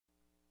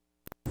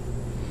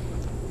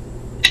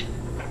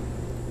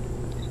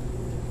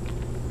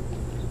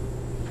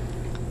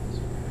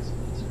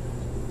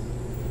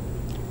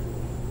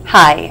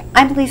Hi,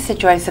 I'm Lisa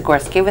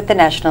Joy-Zagorski with the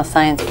National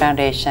Science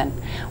Foundation.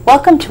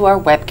 Welcome to our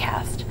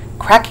webcast,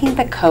 Cracking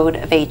the Code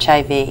of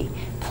HIV,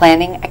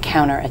 Planning a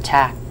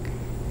Counterattack.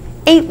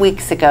 8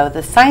 weeks ago,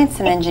 the science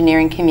and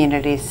engineering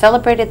community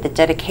celebrated the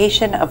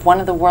dedication of one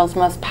of the world's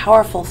most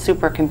powerful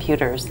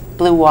supercomputers,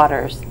 Blue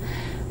Waters.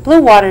 Blue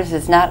Waters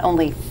is not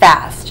only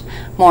fast,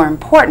 more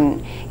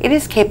important, it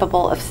is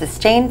capable of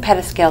sustained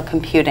petascale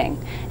computing,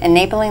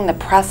 enabling the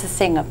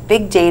processing of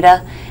big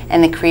data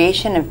and the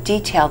creation of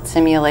detailed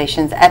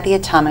simulations at the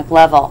atomic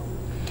level.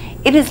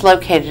 It is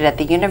located at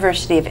the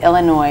University of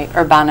Illinois,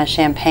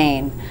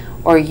 Urbana-Champaign,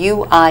 or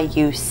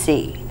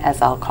UIUC,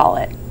 as I'll call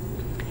it.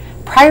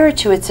 Prior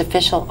to its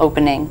official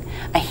opening,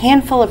 a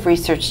handful of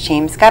research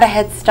teams got a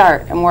head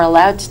start and were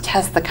allowed to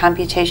test the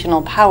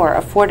computational power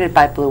afforded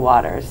by Blue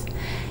Waters.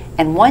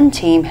 And one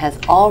team has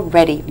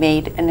already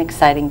made an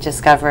exciting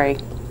discovery.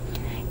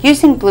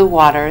 Using Blue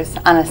Waters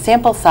on a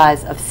sample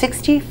size of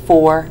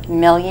 64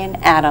 million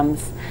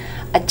atoms,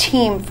 a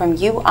team from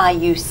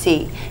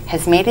UIUC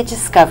has made a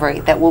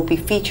discovery that will be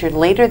featured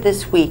later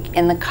this week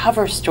in the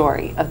cover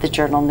story of the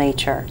journal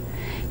Nature.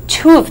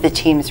 2 of the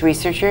team's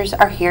researchers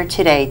are here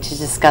today to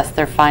discuss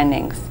their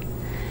findings.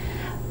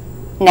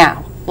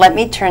 Now, let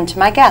me turn to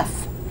my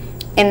guests.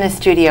 In the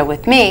studio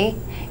with me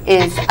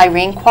is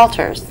Irene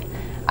Qualters.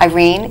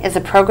 Irene is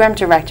a Program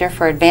Director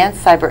for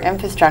Advanced Cyber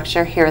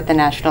Infrastructure here at the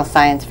National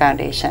Science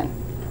Foundation.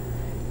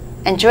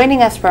 And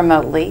joining us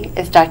remotely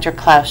is Dr.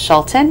 Klaus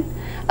Schulten,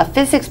 a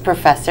physics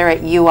professor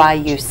at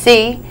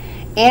UIUC,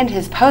 and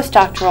his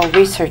postdoctoral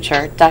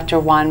researcher, Dr.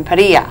 Juan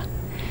Padilla.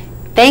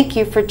 Thank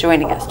you for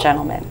joining us,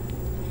 gentlemen.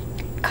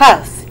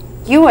 Klaus,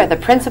 you are the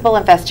principal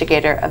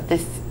investigator of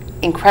this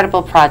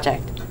incredible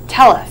project.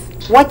 Tell us,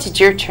 what did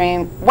your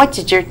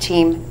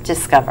team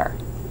discover?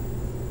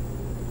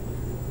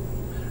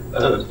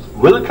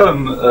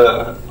 Welcome,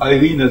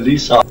 Irene and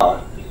Lisa.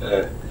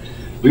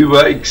 We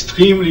were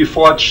extremely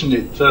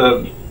fortunate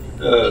that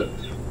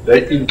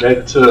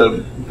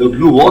the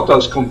Blue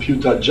Waters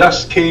computer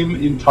just came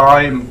in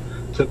time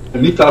to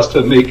permit us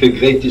to make a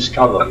great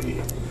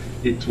discovery.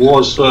 It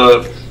was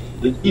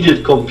the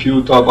needed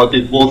computer, but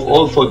it was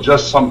also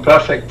just some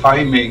perfect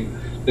timing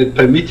that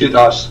permitted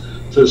us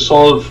to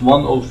solve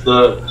one of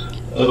the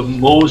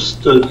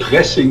most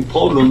pressing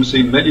problems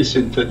in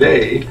medicine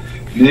today,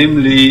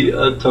 namely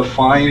to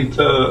find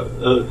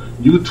a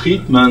new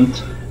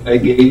treatment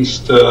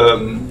against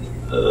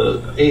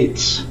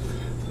AIDS.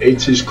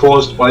 AIDS is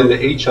caused by the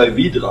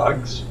HIV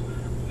drugs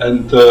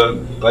and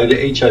by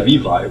the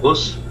HIV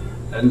virus.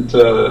 And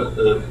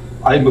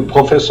I'm a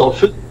professor of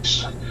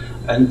physics.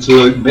 And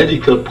the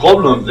medical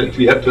problem that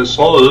we have to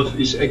solve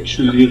is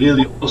actually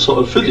really also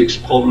a physics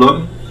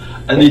problem.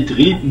 And it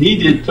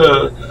needed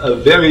a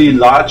very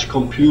large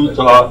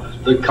computer,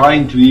 the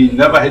kind we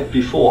never had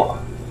before.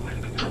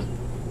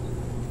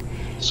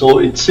 So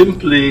it's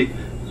simply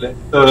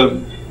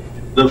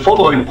the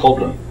following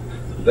problem,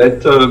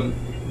 that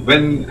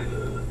when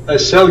a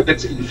cell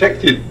gets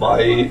infected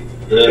by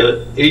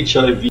the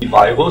HIV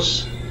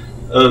virus,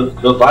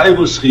 the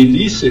virus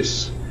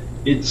releases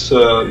its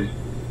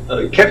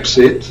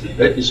capsid,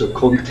 that is a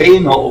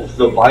container of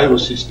the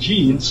virus's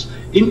genes,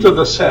 into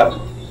the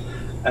cell.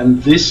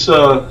 And this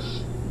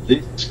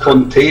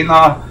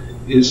container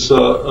is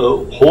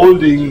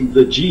holding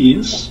the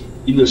genes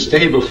in a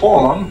stable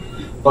form,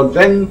 but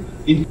then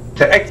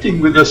interacting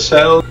with the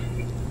cell,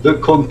 the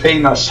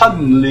container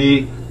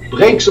suddenly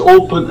breaks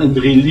open and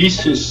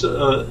releases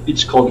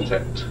its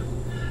content.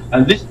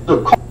 And this is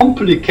a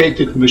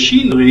complicated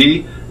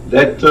machinery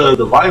that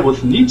the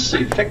virus needs to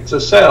infect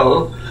the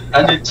cell,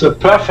 and it's a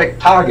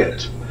perfect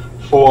target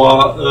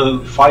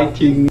for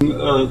fighting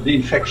the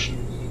infection.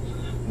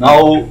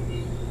 Now,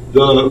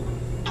 the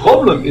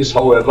problem is,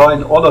 however,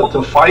 in order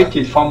to fight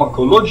it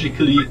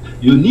pharmacologically,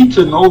 you need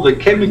to know the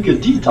chemical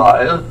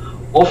detail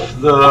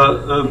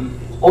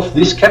of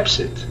this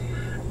capsid.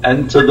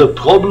 And the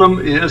problem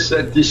is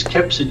that this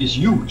capsid is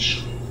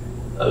huge.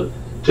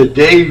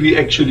 Today we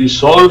actually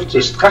solved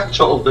the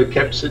structure of the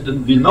capsid,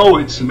 and we know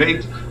it's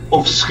made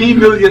of 3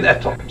 million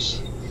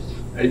atoms.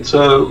 It's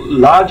a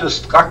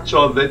largest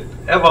structure that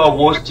ever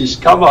was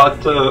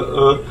discovered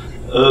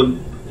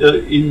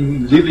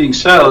in living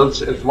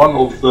cells as one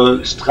of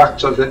the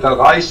structures that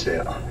arise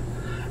there.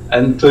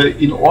 And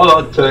in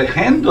order to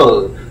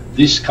handle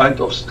this kind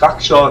of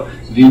structure,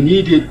 we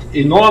needed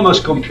enormous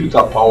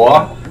computer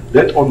power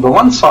that on the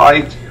one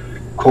side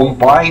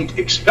combined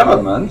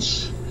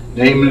experiments,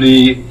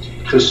 namely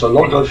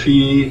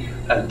crystallography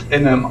and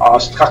NMR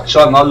structure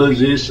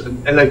analysis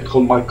and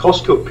electron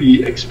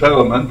microscopy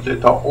experiments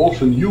that are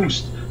often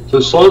used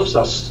to solve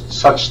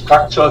such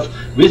structures,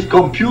 with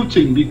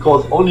computing,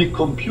 because only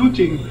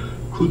computing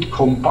could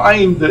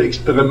combine the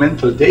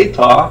experimental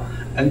data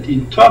and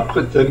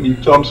interpret them in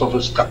terms of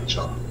a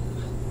structure.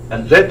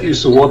 And that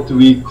is what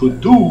we could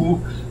do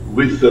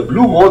with the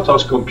Blue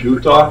Waters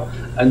computer,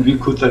 and we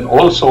could then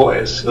also,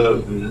 as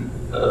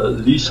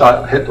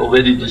Lisa had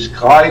already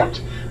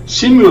described,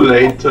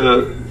 simulate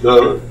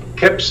the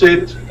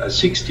capsid, a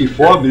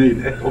 64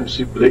 million atom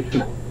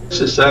simulation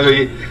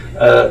necessary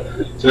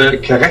to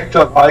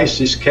characterize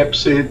this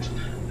capsid,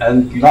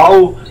 and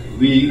now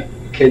we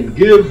can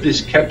give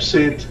this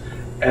capsid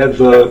as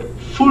a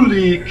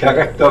fully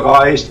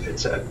characterized,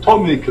 it's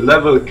atomic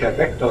level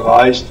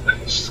characterized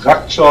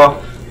structure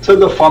to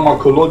the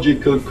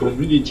pharmacological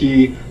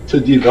community to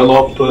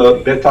develop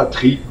better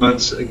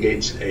treatments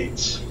against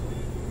AIDS.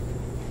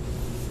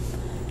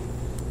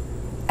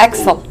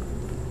 Excellent.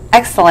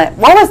 Excellent.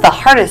 What was the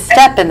hardest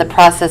step in the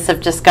process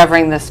of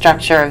discovering the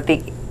structure of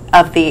the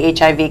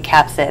HIV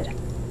capsid?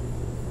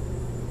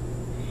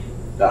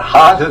 The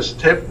hardest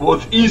step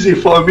was easy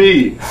for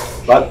me,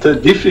 but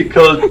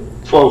difficult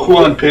for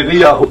Juan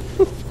Perea, who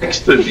was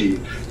next to me.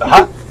 The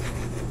hardest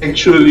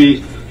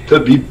actually to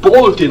be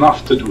bold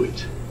enough to do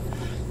it.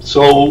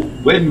 So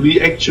when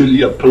we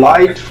actually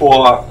applied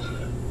for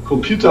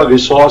computer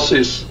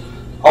resources,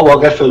 our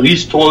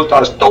referees told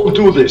us, don't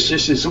do this,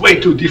 this is way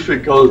too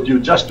difficult, you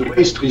just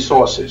waste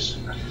resources.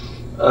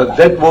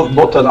 That was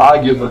not an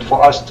argument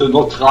for us to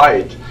not try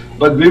it,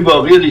 but we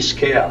were really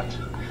scared.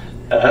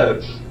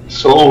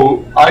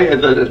 So I,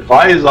 as an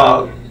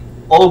advisor,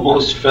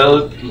 almost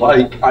felt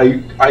like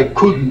I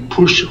couldn't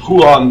push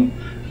Juan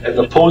as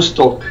a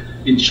postdoc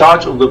in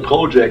charge of the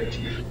project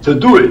to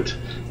do it.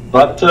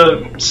 But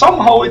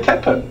somehow it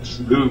happened.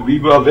 We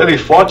were very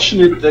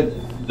fortunate that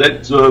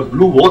the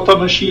blue water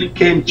machine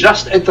came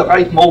just at the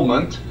right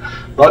moment,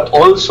 but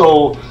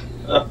also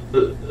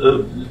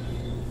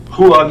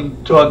Juan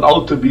turned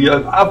out to be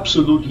an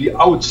absolutely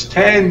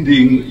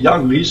outstanding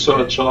young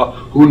researcher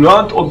who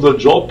learned on the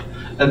job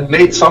and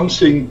made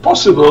something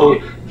possible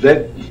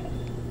that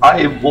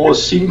I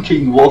was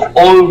thinking was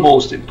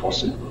almost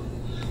impossible.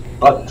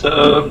 But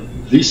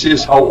this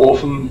is how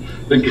often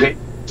the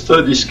greatest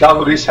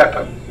discoveries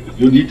happen.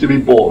 You need to be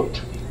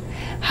bold.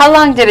 How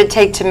long did it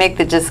take to make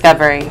the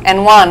discovery?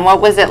 And Juan, what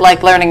was it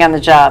like learning on the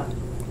job?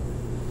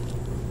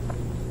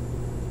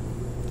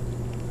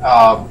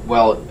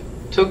 Well,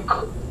 it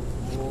took,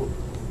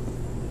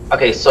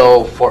 okay,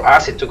 so for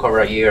us it took over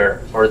a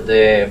year. For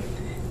the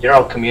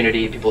general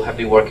community, people have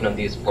been working on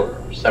this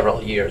for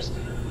several years.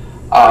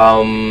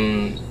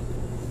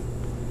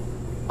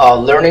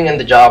 Learning in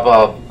the job,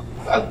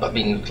 I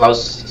mean,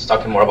 Klaus is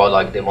talking more about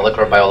like the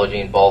molecular biology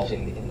involved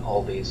in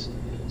all these.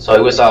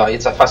 So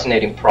it's a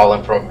fascinating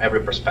problem from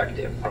every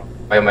perspective, from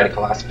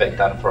biomedical aspect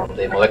and from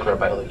the molecular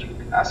biology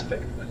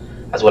aspect,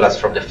 as well as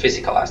from the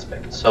physical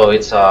aspect. So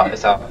it's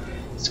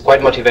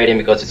quite motivating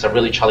because it's a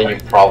really challenging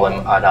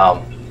problem,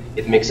 and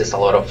it mixes a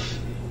lot of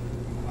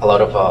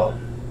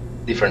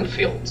different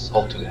fields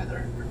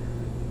altogether.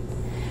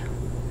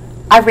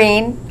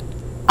 Irene,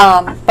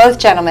 both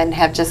gentlemen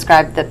have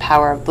described the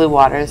power of blue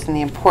waters and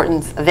the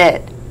importance of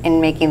it in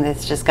making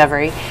this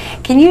discovery.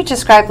 Can you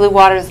describe blue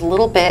waters a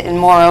little bit, and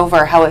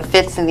moreover how it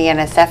fits in the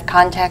NSF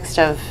context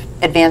of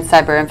advanced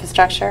cyber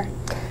infrastructure?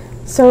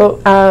 So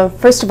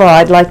first of all,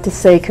 I'd like to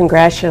say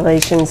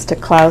congratulations to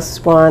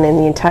Klaus, Juan,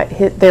 and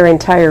their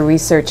entire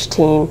research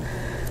team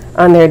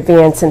on their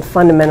advance and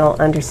fundamental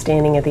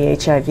understanding of the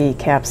HIV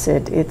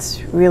capsid.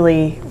 It's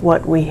really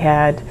what we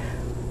had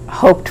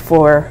hoped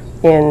for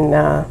in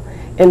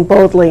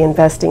boldly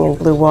investing in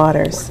blue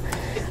waters.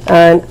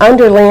 And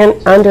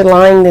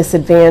underlying this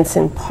advance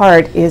in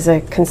part is a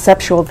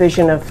conceptual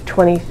vision of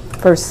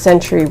 21st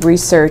century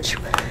research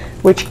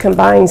which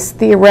combines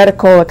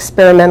theoretical,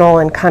 experimental,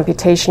 and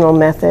computational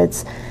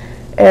methods.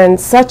 And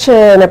such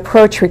an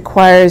approach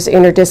requires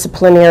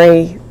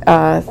interdisciplinary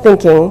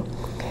thinking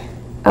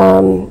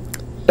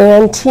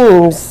and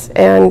teams.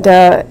 And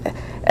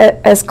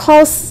as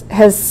Klaus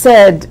has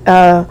said,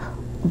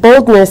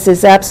 boldness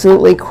is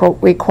absolutely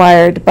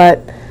required,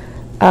 but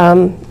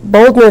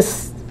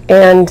boldness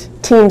and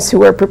teams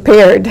who are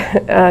prepared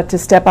to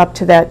step up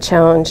to that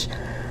challenge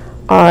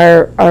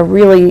are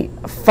really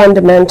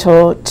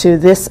fundamental to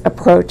this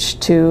approach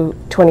to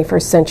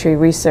 21st century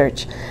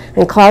research.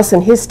 And Klaus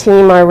and his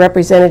team are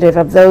representative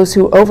of those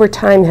who over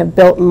time have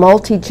built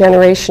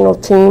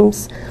multi-generational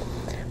teams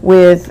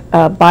with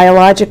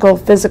biological,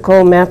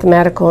 physical,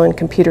 mathematical, and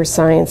computer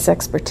science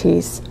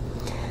expertise.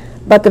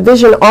 But the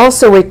vision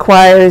also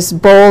requires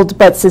bold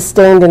but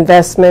sustained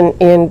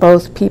investment in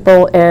both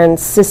people and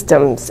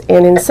systems.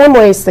 And in some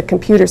ways, the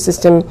computer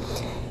system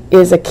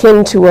is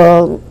akin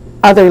to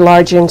other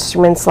large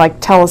instruments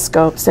like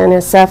telescopes.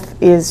 NSF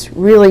is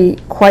really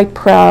quite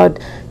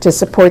proud to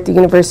support the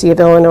University of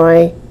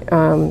Illinois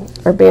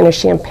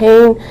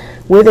Urbana-Champaign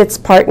with its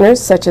partners,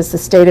 such as the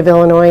state of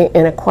Illinois,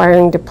 in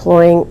acquiring,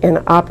 deploying,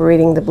 and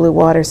operating the blue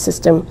water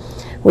system,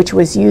 which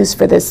was used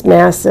for this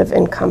massive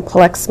and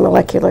complex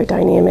molecular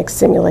dynamics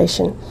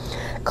simulation.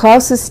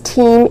 Klaus's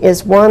team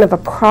is one of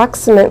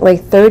approximately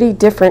 30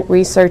 different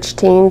research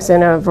teams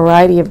in a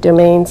variety of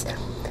domains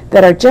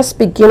that are just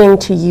beginning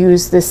to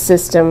use this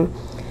system.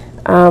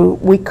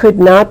 We could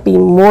not be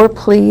more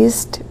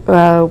pleased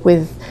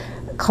with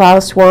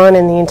Klaus, Juan,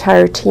 and the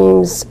entire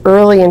team's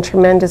early and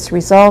tremendous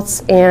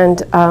results,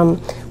 and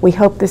we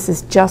hope this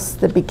is just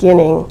the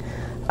beginning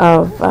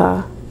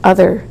of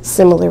other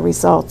similar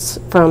results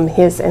from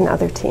his and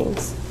other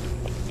teams.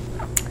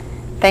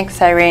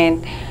 Thanks,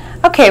 Irene.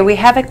 Okay, we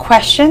have a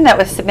question that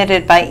was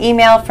submitted by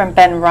email from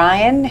Ben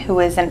Ryan, who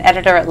is an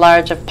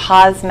editor-at-large of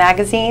PAWS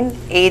magazine,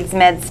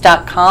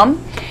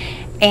 AIDSmeds.com.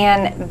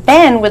 And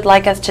Ben would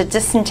like us to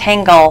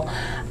disentangle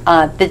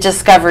the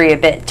discovery a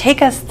bit.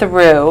 Take us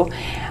through,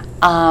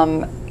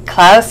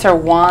 Klaus or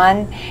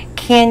Juan,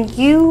 can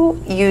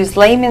you use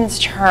layman's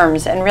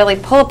terms and really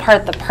pull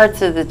apart the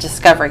parts of the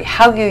discovery,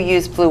 how you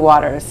used blue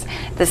waters,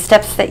 the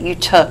steps that you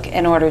took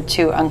in order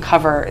to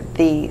uncover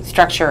the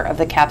structure of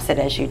the capsid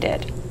as you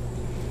did?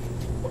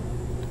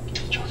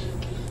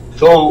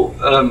 So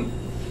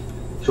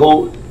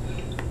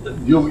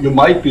you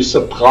might be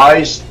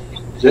surprised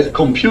that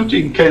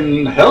computing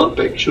can help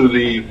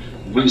actually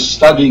with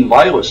studying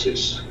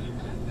viruses.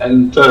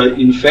 And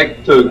in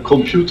fact,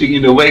 computing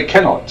in a way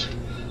cannot.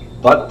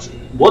 But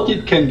what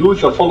it can do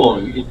is the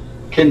following. It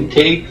can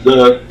take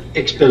the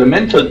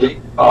experimental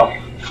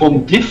data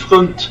from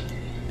different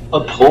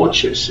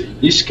approaches. In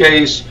this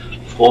case,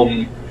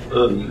 from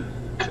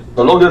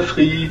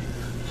crystallography,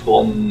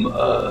 from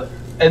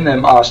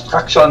NMR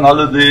structure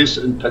analysis,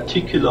 in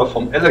particular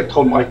from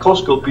electron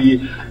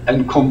microscopy,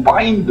 and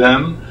combine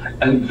them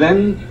and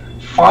then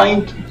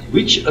find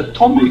which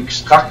atomic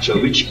structure,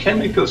 which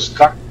chemical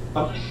structure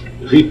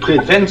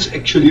represents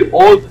actually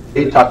all the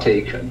data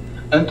taken.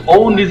 And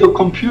only the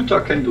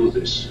computer can do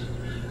this.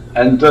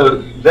 And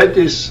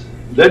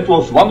that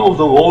was one of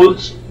the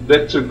roles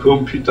that the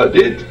computer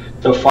did,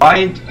 to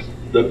find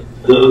the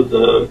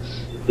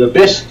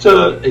best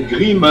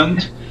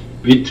agreement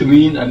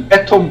between an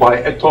atom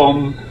by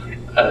atom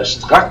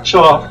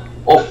structure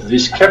of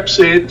this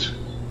capsid,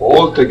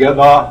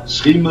 altogether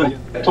 3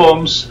 million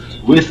atoms,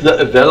 with the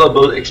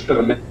available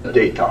experimental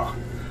data.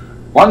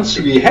 Once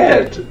we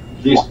had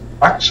this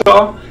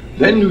structure,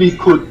 then we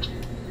could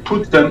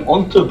put them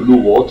onto blue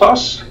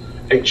waters.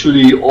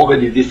 Actually,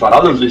 already this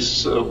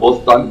analysis was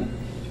done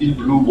in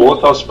blue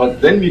waters, but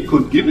then we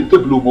could give it to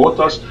blue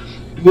waters,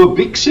 do a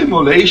big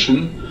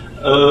simulation.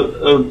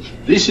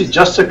 This is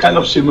just a kind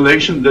of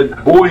simulation that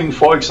Boeing,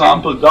 for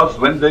example, does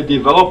when they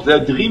develop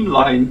their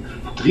Dreamliner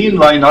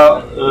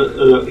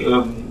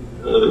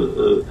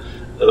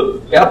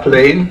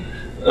airplane.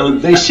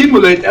 They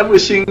simulate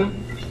everything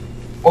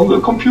on the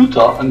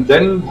computer, and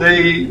then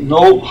they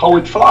know how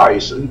it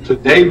flies. And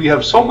today we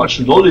have so much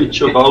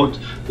knowledge about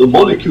the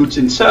molecules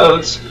in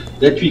cells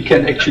that we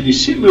can actually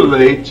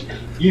simulate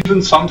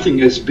even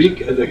something as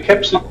big as a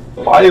capsid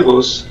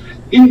virus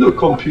in the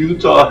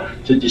computer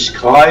to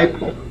describe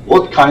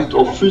what kind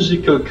of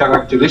physical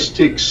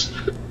characteristics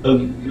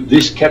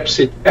this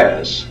capsid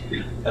has.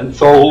 And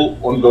so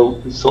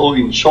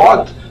in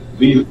short,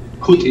 we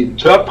could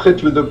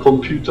interpret with the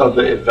computer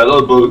the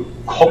available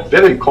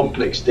very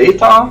complex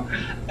data,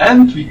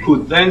 and we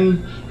could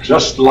then,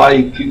 just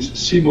like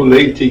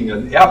simulating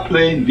an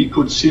airplane, we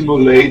could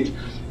simulate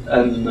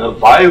a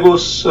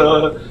virus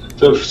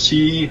to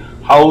see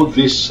how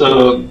this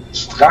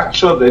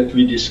structure that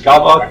we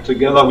discovered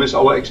together with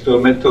our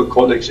experimental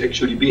colleagues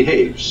actually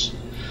behaves.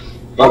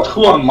 But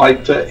Juan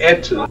might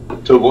add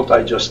to what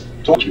I just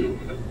told you.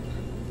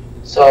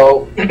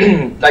 So,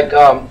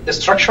 the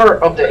structure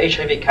of the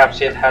HIV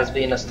capsid has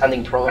been a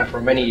standing problem for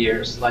many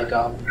years.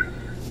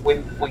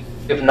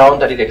 We've known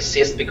that it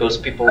exists because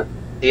people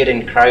see it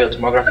in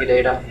cryotomography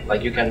data.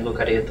 Like, you can look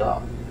at it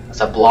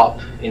as a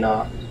blob in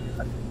an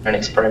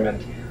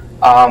experiment.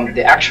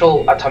 The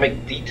actual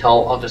atomic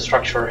detail of the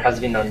structure has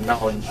been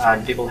unknown,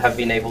 and people have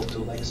been able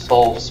to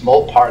solve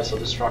small parts of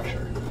the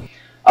structure.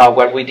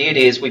 What we did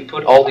is we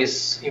put all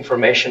this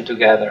information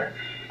together,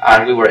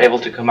 and we were able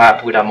to come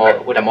up with a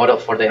model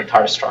for the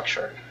entire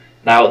structure.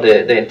 Now,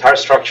 the entire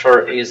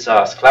structure is,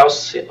 as Klaus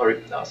said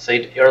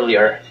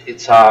earlier,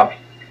 it's a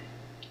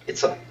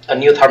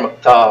new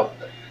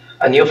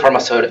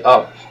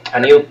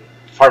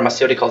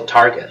pharmaceutical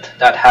target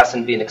that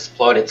hasn't been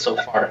exploited so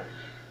far.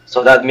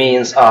 So that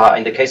means,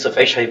 in the case of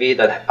HIV,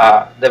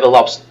 that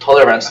develops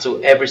tolerance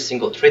to every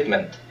single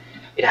treatment,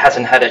 it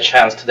hasn't had a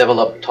chance to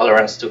develop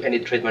tolerance to any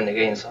treatment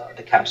against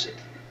the capsid.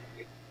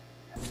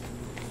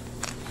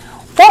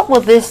 What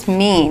will this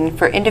mean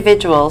for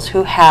individuals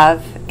who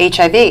have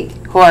HIV,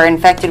 who are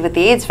infected with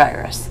the AIDS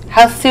virus?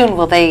 How soon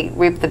will they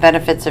reap the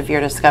benefits of your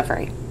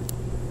discovery?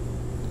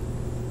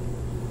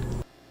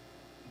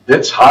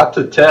 That's hard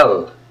to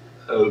tell,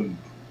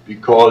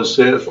 because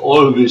there's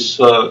always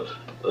a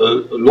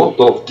lot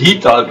of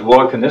detailed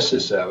work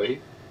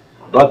necessary.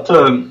 But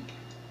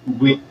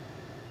we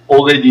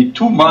already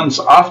 2 months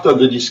after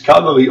the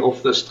discovery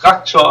of the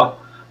structure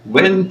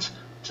went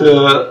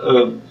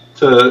to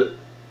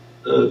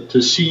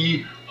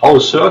see how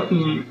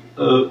certain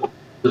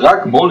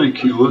drug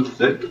molecules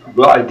that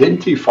were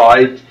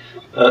identified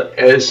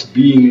as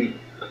being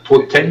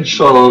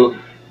potential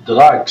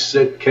drugs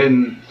that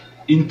can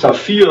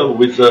interfere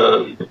with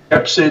the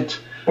capsid,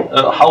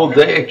 how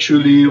they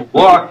actually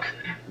work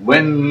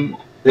when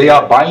they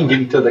are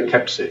binding to the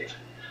capsid.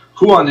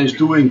 Juan is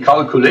doing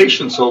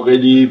calculations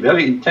already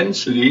very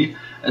intensely,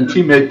 and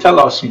he may tell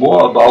us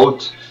more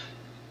about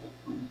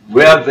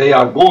where they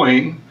are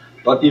going.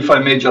 But if I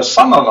may just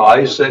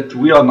summarize that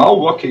we are now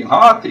working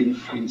hard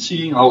in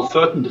seeing how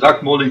certain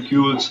drug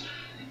molecules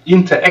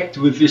interact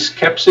with this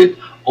capsid.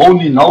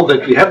 Only now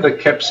that we have the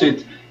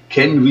capsid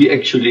can we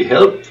actually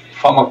help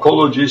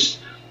pharmacologists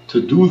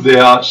to do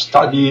their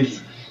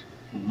studies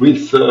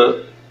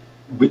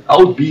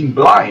without being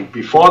blind.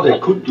 Before they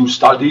could do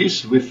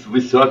studies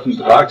with certain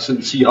drugs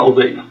and see how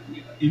they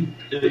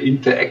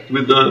interact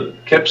with the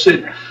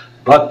capsid,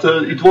 but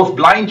it was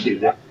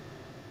blindly.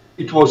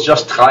 It was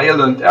just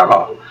trial and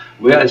error.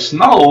 Whereas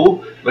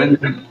now,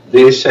 when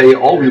they say,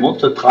 oh, we want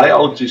to try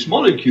out this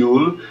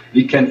molecule,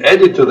 we can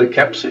add it to the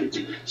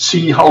capsid,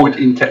 see how it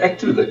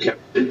interacts with the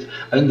capsid,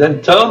 and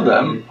then tell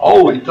them,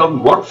 oh, it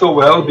doesn't work so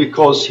well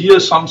because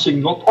here's something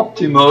not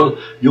optimal.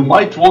 You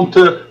might want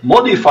to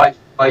modify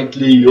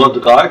slightly your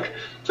drug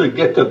to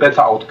get a better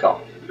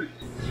outcome.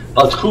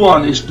 But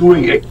Juan is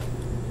doing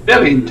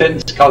very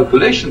intense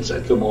calculations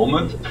at the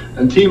moment,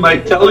 and he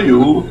might tell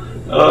you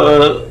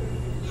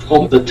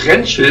from the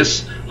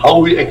trenches how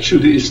we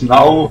actually is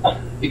now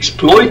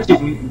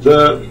exploiting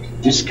the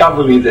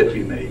discovery that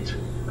we made.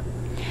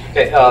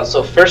 Okay,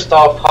 so first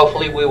off,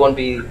 hopefully we won't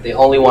be the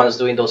only ones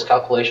doing those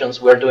calculations.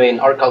 We're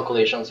doing our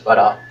calculations,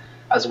 but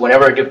as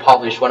whenever you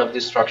publish one of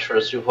these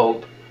structures, you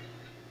hope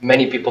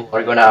many people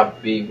are going to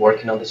be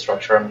working on the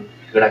structure and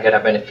going to get a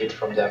benefit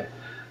from them.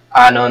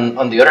 And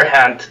on the other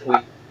hand,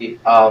 we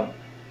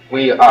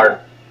are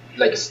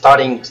like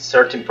studying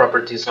certain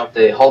properties of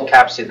the whole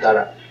capsid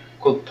that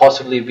could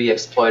possibly be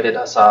exploited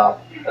as the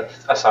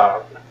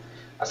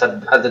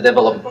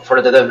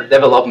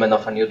development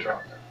of a new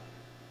drug.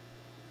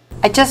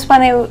 I just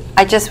want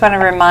to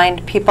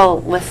remind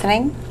people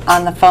listening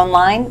on the phone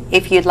line,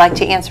 if you'd like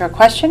to answer a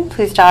question,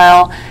 please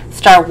dial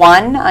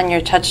 *1 on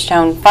your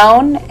touchtone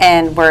phone,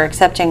 and we're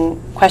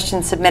accepting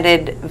questions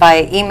submitted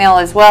via email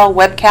as well,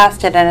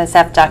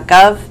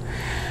 webcast@nsf.gov.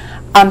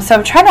 So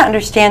I'm trying to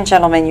understand,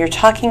 gentlemen, you're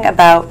talking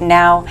about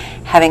now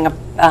having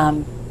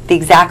the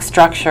exact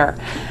structure,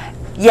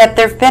 yet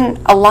there have been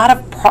a lot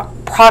of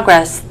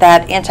progress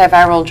that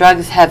antiviral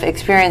drugs have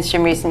experienced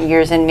in recent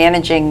years in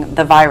managing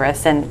the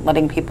virus and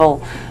letting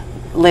people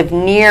live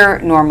near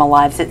normal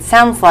lives. It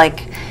sounds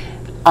like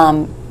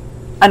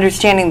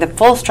understanding the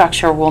full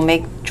structure will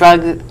make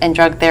drug and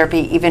drug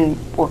therapy even,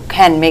 or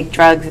can make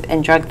drugs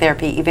and drug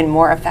therapy even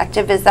more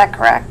effective. Is that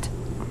correct?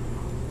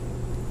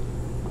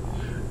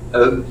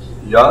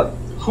 Yeah,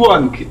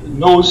 Juan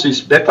knows this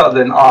better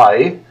than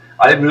I.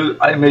 I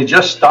may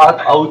just start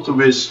out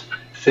with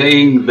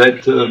saying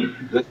that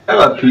the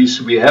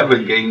therapies we have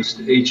against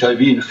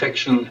HIV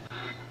infection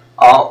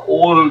are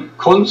all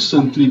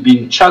constantly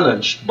being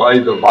challenged by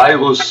the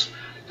virus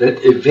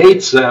that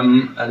evades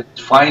them and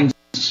finds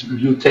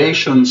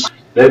mutations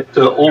that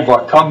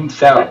overcome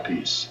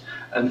therapies.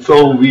 And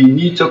so we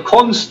need to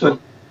constantly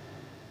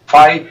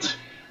fight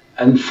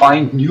and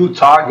find new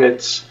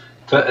targets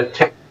to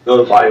attack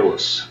the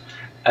virus.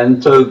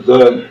 And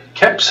the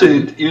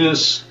capsid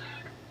is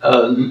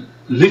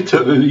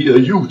literally a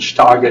huge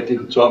target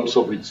in terms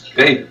of its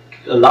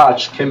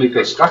large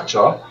chemical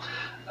structure,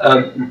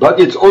 but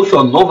it's also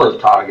a novel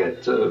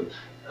target.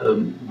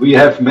 We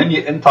have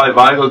many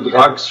antiviral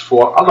drugs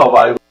for other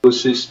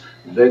viruses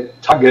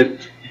that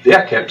target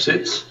their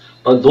capsids,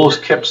 but those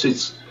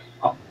capsids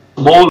are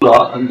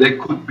smaller and they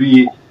could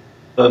be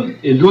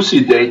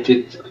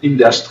elucidated in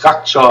their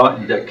structure,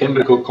 in their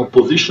chemical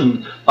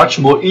composition, much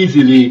more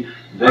easily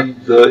than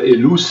the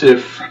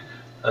elusive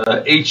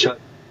HIV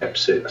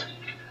capsid.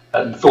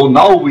 And so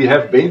now we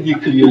have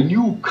basically a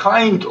new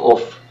kind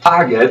of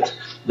target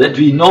that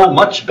we know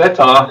much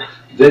better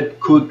that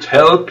could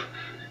help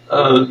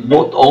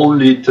not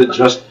only to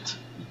just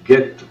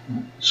get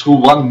through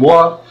one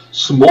more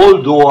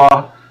small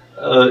door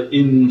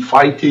in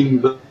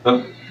fighting the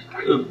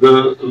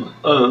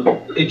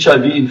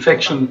HIV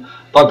infection,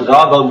 but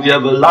rather we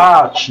have a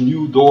large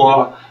new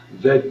door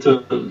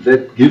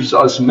that gives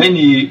us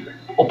many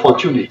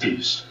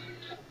opportunities.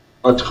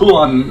 But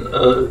Juan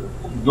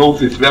knows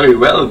this very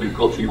well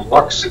because he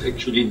works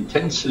actually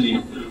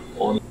intensely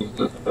on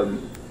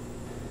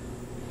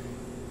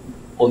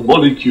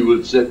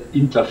molecules that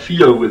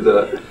interfere with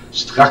the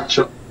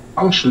structure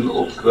function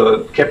of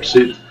the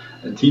capsid,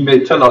 and he may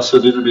tell us a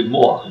little bit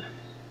more.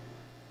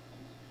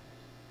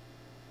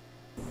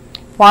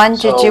 Juan,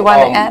 did you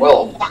want to add?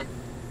 Well,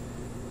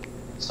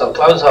 so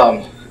Klaus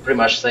pretty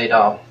much said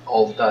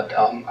all that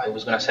I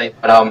was going to say,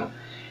 but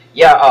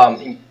yeah,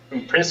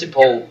 in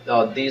principle,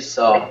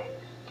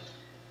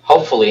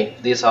 hopefully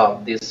this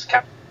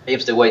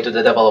paves the way to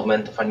the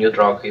development of a new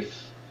drug, if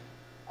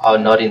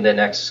not in the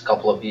next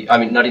couple of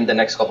not in the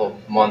next couple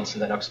of months, in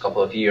the next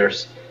couple of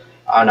years.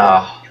 And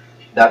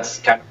that's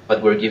kind of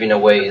what we're giving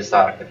away, is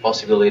the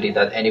possibility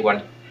that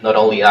anyone, not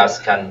only us,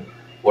 can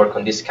work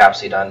on this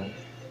capsid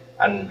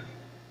and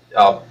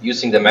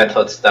using the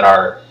methods that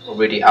are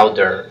already out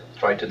there,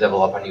 try to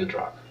develop a new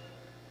drug.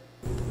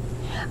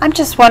 I'm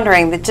just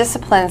wondering, the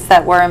disciplines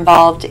that were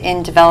involved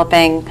in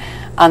developing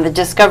the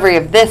discovery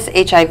of this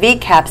HIV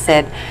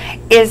capsid,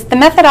 is the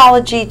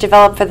methodology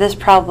developed for this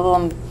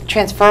problem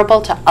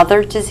transferable to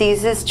other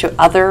diseases, to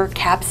other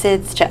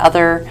capsids, to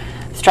other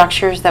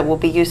structures that will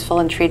be useful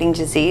in treating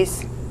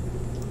disease?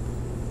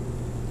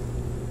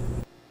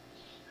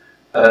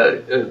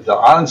 The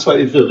answer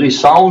is a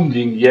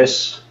resounding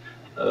yes.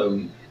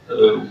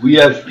 We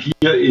have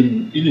here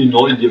in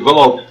Illinois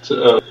developed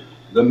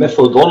the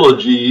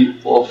methodology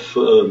of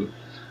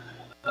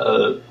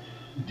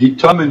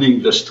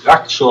determining the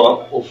structure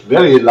of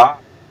very large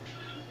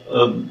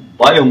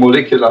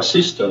biomolecular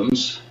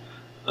systems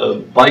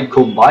by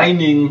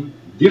combining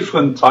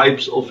different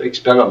types of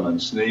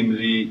experiments,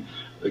 namely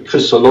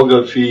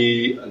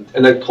crystallography and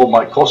electron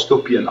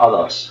microscopy and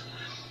others.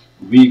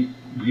 We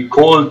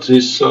call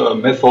this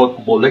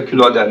method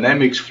molecular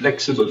dynamics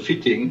flexible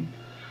fitting.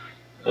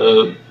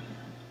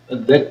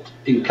 That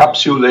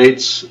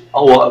encapsulates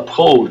our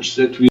approach,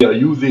 that we are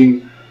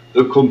using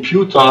the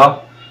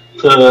computer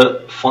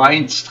to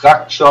find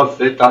structures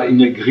that are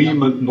in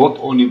agreement not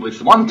only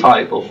with one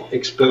type of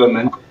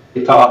experimental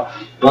data,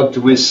 but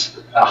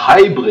with a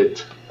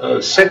hybrid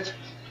set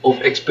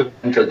of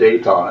experimental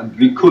data. And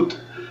we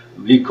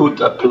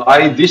could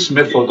apply this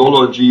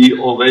methodology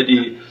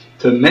already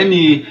to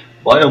many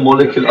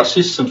biomolecular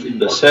systems in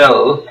the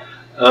cell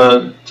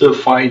to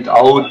find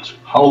out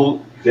how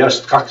their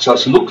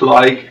structures look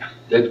like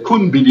that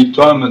couldn't be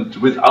determined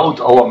without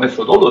our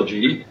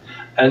methodology,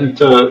 and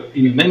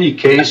in many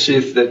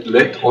cases that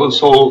led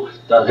also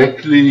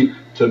directly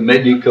to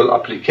medical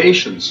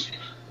applications.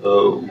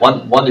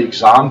 One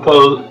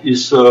example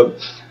is the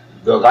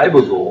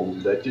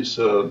ribosome, that is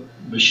a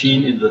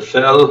machine in the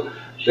cell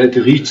that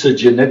reads the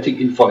genetic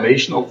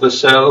information of the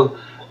cell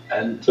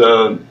and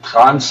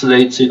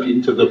translates it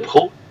into the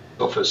protein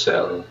of a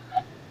cell.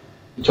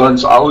 It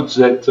turns out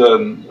that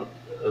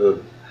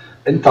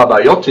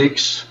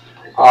antibiotics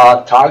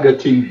are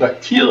targeting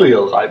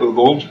bacterial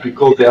ribosomes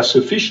because they are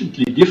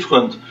sufficiently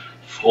different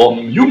from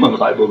human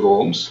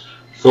ribosomes.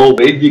 So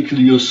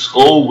basically you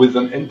throw with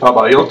an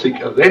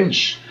antibiotic a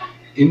wrench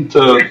into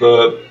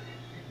the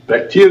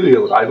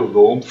bacterial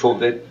ribosome so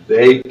that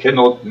they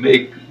cannot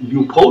make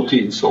new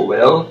proteins so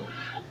well,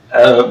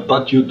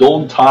 but you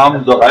don't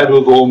harm the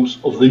ribosomes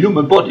of the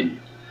human body.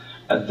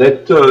 And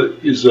that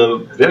is a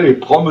very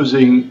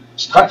promising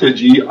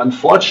strategy.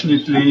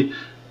 Unfortunately,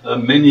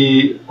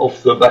 many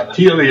of the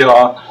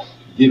bacteria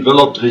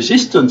developed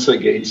resistance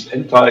against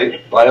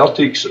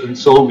antibiotics, and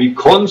so we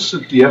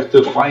constantly have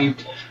to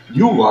find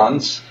new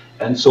ones,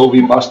 and so we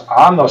must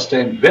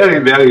understand very,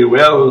 very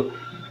well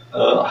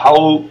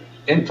how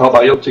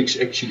antibiotics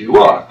actually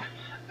work.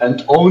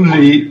 And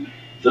only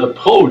the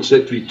approach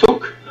that we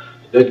took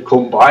that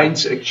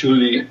combines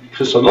actually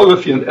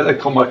crystallography and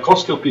electron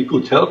microscopy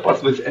could help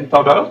us with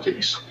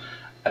antibiotics.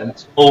 And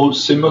so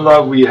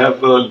similar, we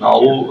have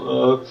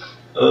now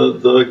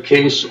the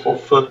case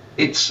of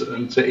AIDS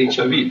and the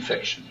HIV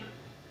infection.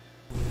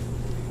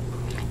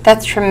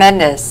 That's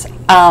tremendous.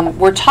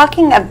 We're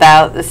talking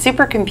about the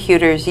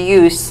supercomputer's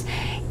use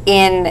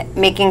in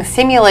making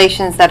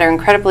simulations that are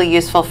incredibly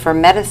useful for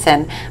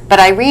medicine. But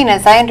Irene,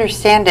 as I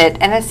understand it,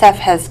 NSF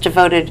has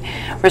devoted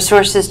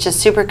resources to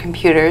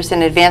supercomputers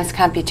and advanced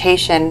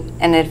computation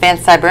and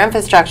advanced cyber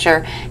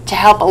infrastructure to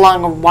help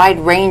along a wide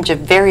range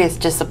of various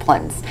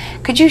disciplines.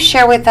 Could you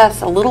share with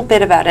us a little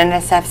bit about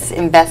NSF's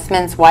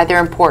investments, why they're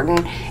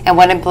important, and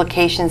what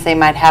implications they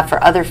might have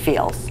for other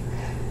fields?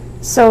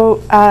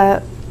 So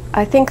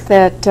I think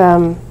that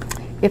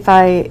if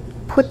I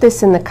put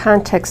this in the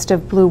context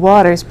of Blue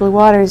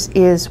Waters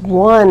is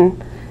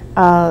one,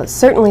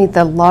 certainly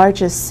the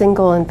largest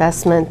single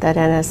investment that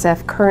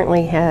NSF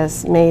currently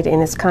has made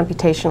in its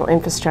computational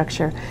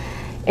infrastructure.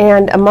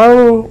 And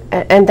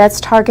that's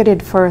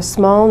targeted for a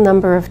small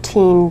number of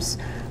teams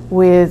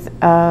with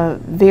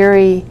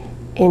very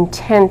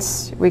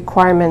intense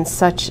requirements,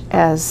 such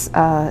as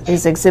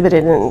is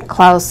exhibited in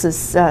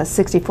Klaus's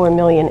 64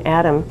 million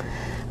atom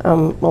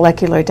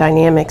molecular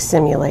dynamics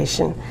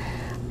simulation.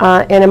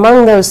 And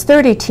among those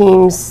 30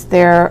 teams,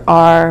 there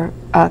are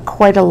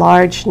quite a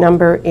large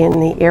number in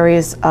the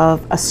areas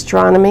of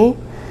astronomy.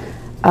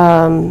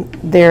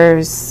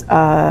 There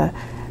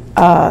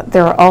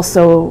are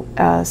also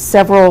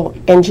several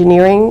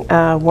engineering,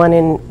 one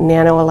in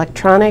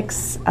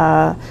nanoelectronics,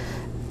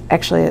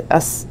 actually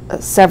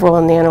several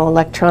in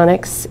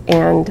nanoelectronics,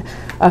 and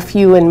a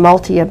few in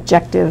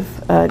multi-objective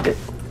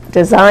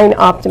design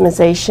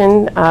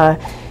optimization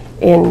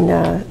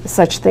in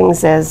such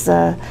things as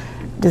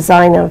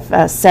design of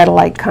a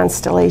satellite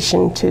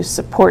constellation to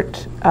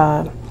support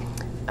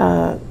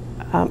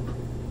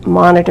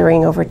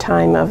monitoring over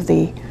time of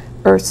the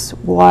Earth's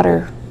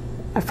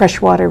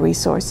freshwater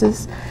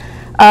resources.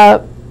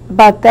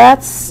 But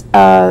that's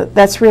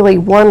really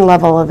one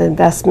level of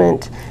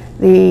investment.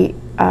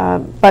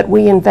 But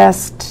we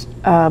invest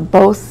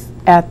both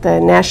at the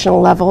national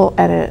level,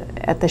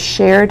 at the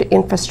shared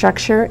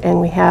infrastructure,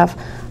 and we have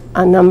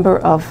a number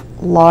of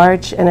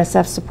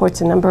NSF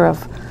supports a number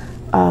of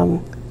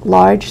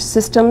large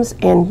systems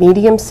and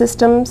medium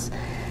systems.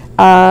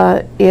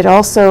 It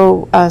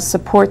also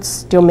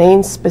supports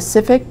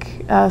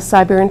domain-specific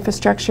cyber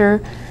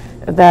infrastructure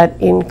that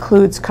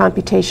includes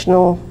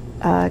computational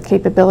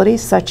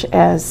capabilities, such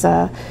as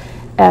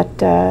at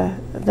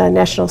the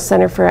National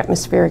Center for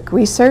Atmospheric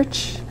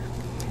Research.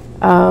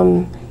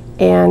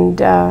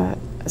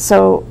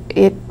 So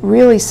it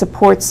really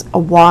supports a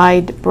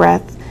wide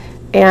breadth.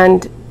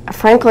 And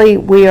frankly,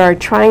 we are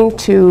trying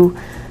to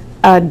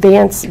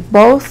advance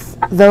both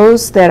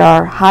those that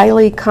are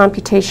highly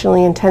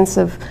computationally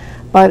intensive,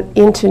 but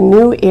into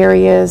new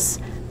areas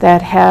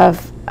that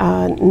have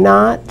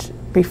not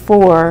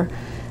before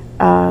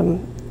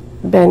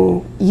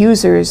been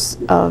users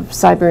of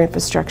cyber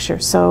infrastructure.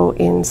 So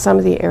in some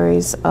of the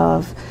areas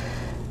of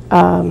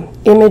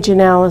image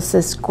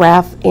analysis,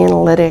 graph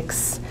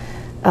analytics,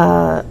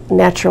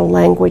 natural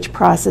language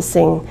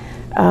processing,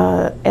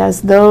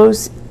 as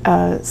those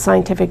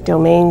scientific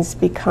domains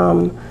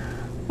become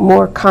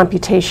more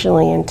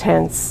computationally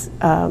intense,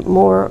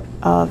 more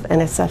of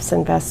NSF's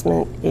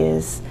investment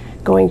is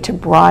going to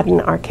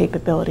broaden our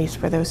capabilities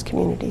for those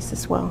communities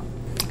as well.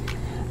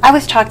 I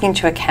was talking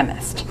to a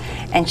chemist,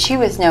 and she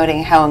was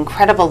noting how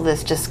incredible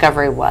this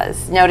discovery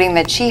was, noting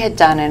that she had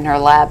done in her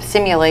lab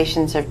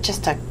simulations of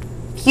just a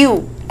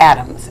few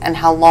atoms and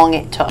how long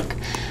it took.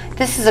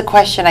 This is a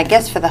question, I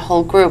guess, for the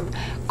whole group.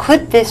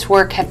 Could this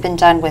work have been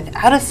done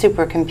without a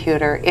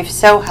supercomputer? If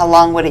so, how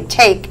long would it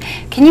take?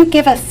 Can you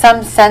give us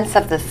some sense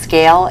of the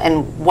scale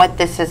and what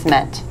this has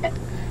meant?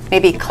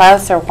 Maybe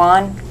Klaus or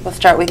Juan, we'll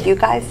start with you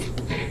guys.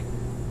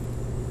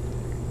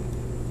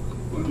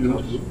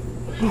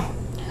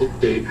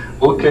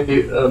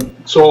 Okay.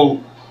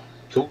 So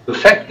the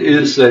fact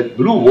is that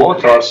Blue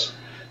Waters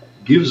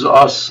gives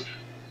us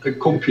a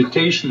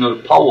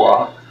computational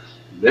power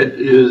that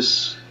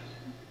is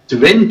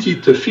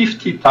 20 to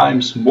 50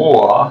 times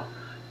more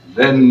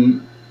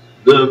than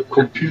the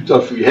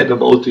computers we had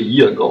about a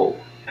year ago.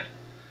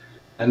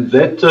 And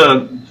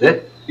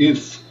that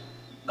is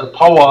a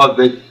power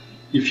that,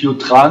 if you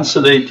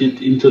translate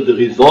it into the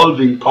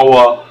resolving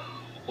power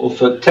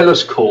of a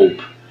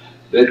telescope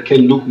that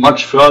can look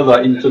much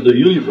further into the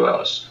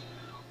universe,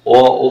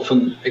 or of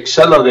an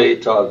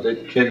accelerator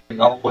that can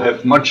now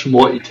have much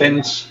more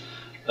intense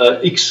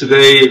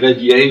X-ray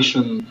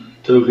radiation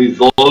to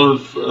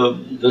resolve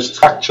the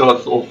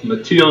structures of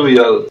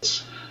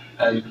materials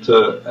and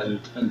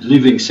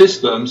living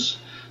systems,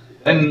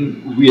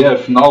 then we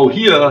have now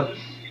here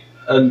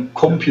a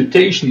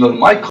computational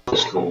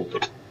microscope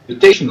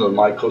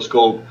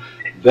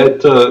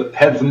that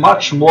has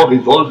much more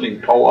resolving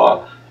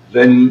power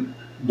than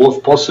was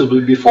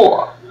possible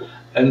before.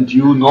 And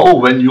you know,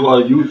 when you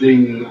are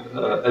using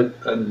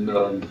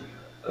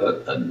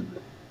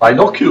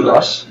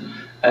binoculars,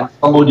 and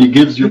somebody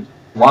gives you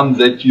one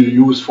that you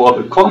use for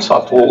the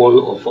concert hall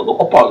or for the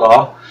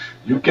opera,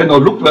 you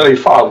cannot look very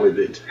far with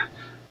it.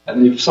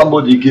 And if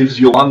somebody gives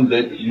you one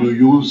that you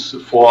use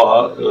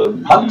for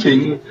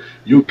hunting,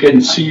 you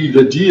can see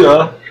the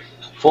deer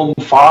from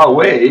far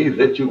away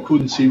that you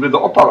couldn't see with the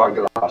opera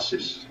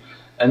glasses.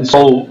 And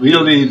so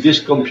really this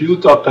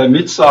computer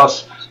permits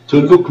us to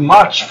look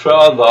much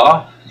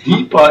further,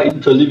 deeper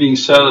into living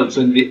cells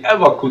than we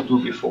ever could do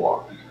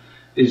before.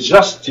 It's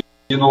just,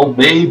 you know,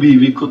 maybe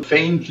we could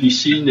faintly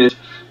see it,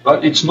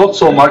 but it's not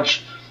so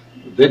much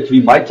that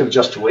we might have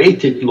just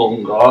waited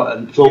longer,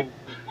 and so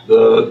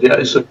there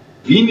is a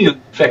convenience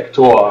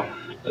factor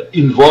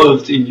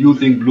involved in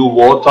using Blue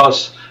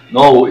Waters.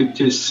 No, it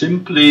is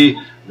simply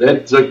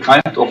that the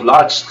kind of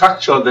large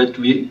structure that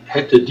we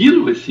had to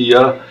deal with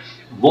here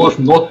was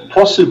not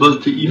possible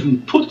to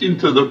even put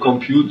into the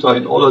computer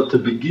in order to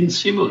begin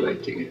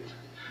simulating it.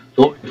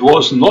 So it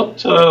was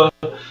not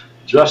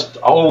just,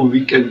 oh,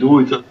 we can do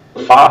it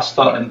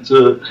faster and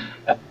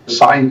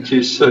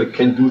scientists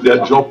can do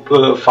their job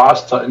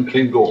faster and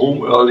can go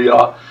home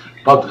earlier,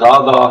 but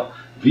rather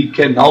we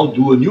can now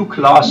do a new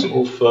class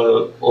of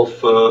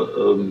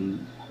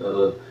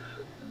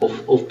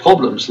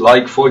problems.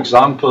 Like, for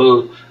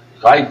example,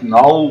 right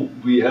now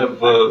we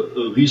have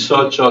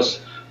researchers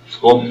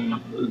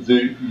from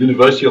the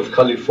University of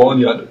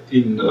California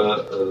in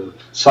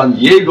San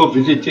Diego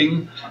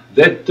visiting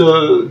that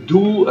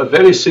do a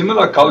very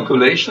similar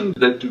calculation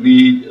that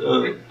we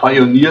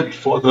pioneered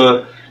for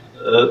the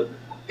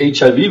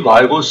HIV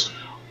virus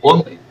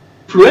on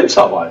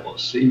influenza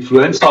virus. The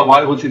influenza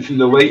virus is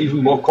in a way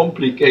even more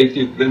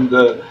complicated than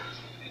the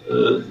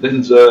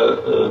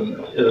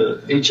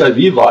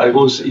HIV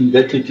virus, in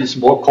that it is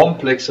more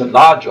complex and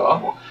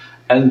larger,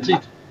 and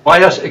it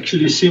requires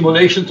actually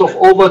simulations of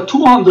over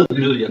 200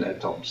 million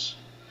atoms.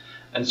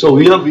 And so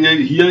here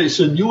is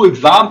a new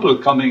example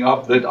coming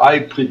up that I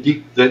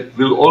predict that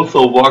will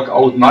also work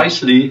out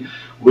nicely,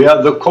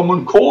 where the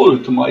common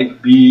cold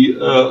might be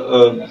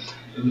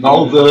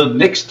now the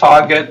next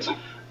target,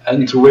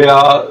 and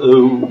where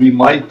we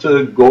might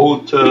go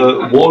to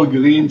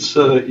Walgreens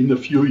in a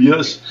few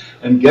years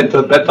and get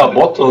a better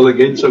bottle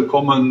against a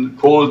common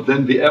cold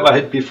than we ever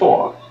had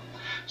before.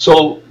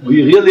 So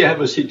we really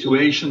have a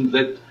situation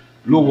that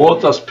Blue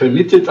Waters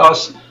permitted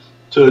us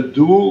to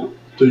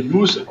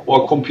use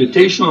our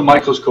computational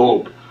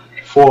microscope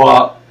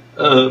for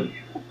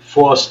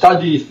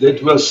studies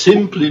that were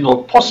simply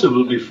not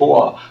possible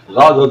before,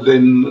 rather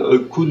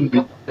than couldn't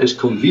be as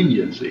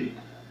conveniently.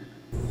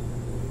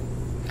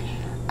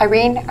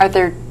 Irene, are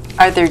there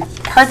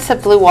parts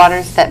of Blue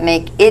Waters that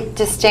make it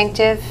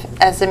distinctive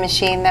as a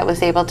machine that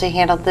was able to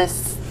handle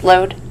this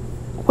load?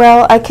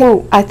 Well, I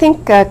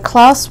think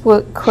Klaus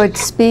could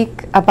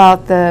speak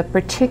about the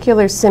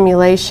particular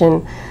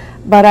simulation,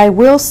 but I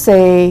will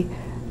say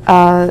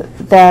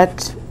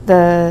that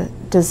the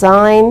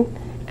design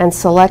and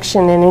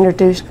selection and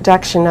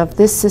introduction of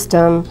this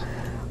system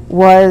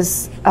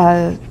was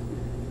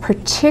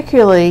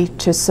particularly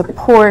to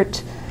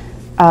support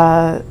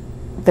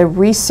the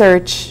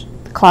research.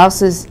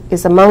 Klaus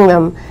is among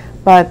them,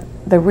 but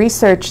the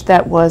research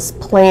that was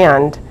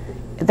planned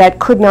that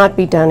could not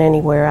be done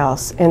anywhere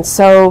else. And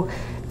so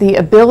the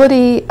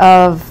ability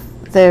of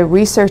the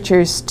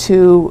researchers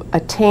to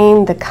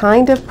attain the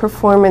kind of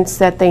performance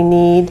that they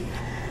need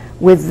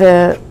with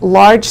the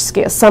large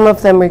scale, some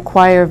of them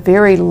require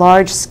very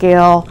large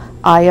scale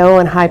I/O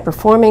and high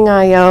performing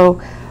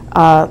I/O,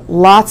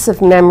 lots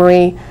of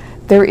memory.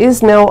 There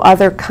is no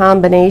other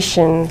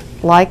combination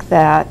like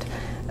that,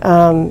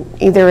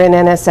 either in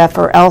NSF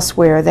or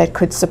elsewhere, that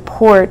could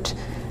support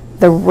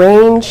the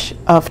range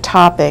of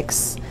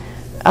topics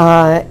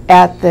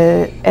at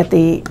the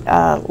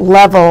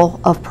level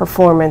of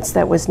performance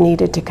that was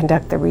needed to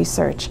conduct the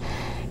research.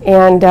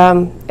 And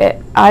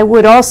I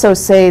would also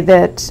say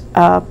that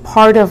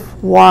part of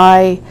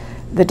why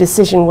the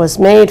decision was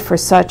made for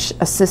such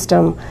a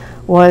system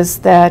was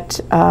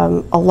that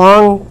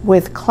along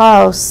with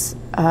Klaus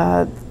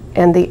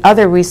and the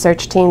other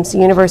research teams, the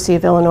University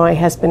of Illinois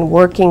has been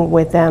working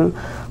with them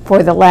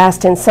for the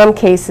last, in some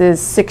cases,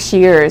 6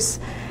 years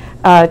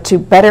to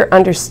better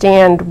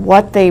understand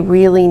what they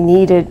really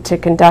needed to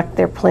conduct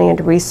their planned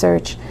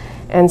research.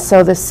 And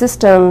so the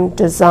system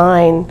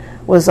design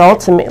was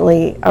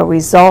ultimately a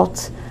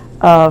result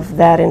of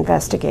that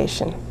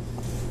investigation.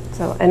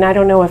 So, and I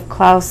don't know if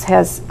Klaus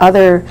has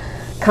other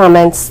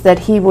comments that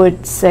he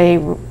would say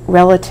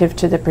relative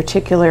to the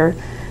particular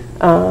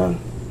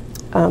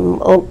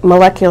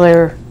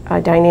molecular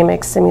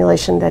dynamics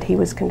simulation that he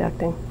was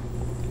conducting.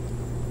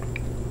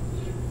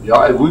 Yeah,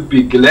 I would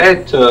be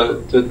glad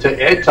to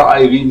add to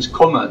Irene's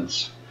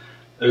comments.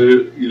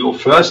 You know,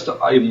 first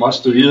I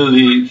must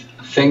really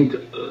thank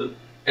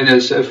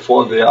NSF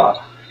for their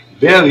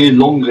very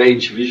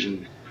long-range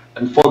vision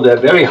and for their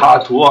very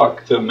hard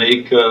work to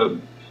make the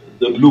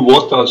Blue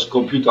Waters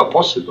computer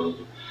possible.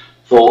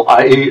 So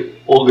I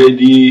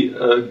already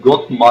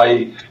got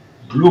my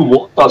Blue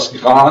Waters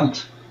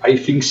grant, I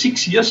think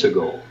 6 years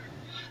ago.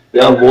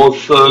 There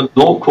was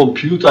no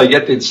computer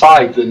yet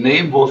inside. The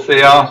name was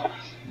there,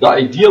 the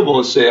idea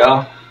was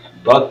there,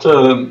 but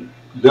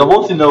there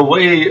was in a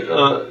way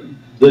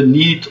the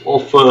need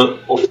of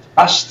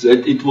trust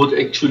that it would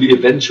actually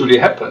eventually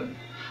happen.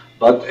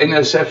 But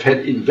NSF had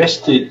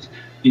invested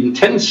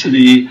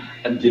intensely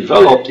and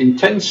developed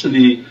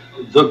intensely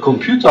the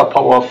computer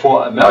power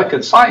for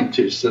American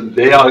scientists, and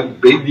they are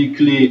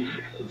basically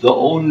the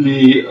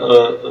only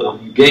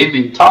game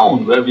in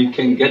town where we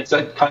can get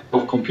that kind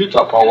of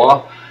computer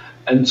power.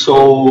 And so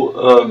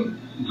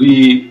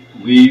we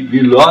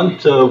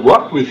learned to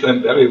work with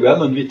them very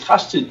well, and we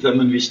trusted them,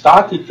 and we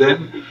started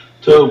them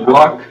to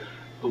work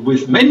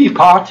with many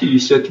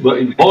parties that were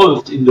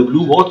involved in the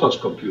Blue Waters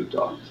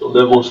computer. So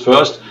there was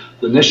first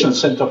the National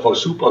Center for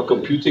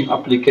Supercomputing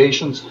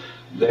Applications,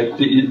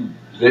 that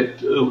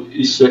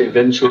is the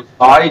eventual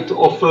site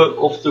of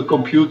the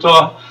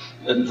computer,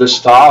 and the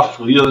staff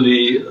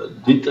really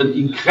did an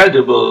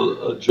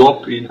incredible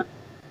job in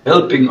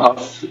helping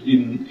us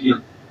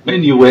in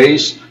many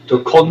ways to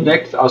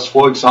connect us,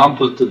 for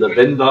example, to the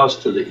vendors,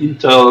 to the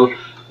Intel,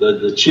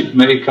 the chip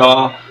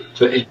maker,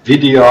 to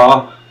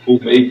NVIDIA, who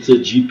made the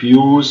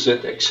GPUs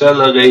that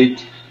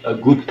accelerate a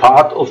good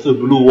part of the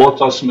Blue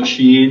Waters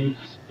machine.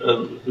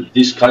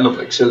 This kind of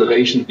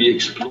acceleration we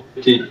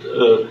exploited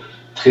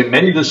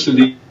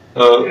tremendously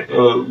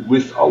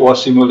with our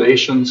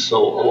simulations. So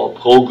our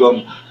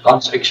program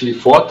runs actually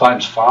 4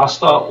 times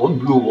faster on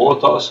Blue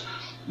Waters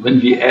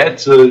when we add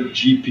the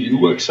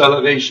GPU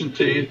acceleration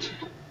to it.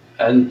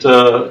 And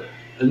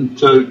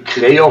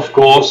Cray, of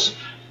course,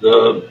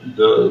 the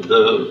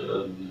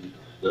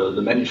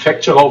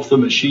manufacturer of the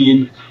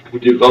machine, who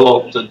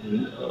developed a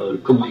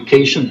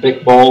communication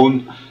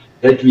backbone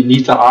that we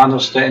need to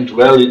understand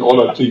well in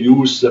order to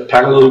use the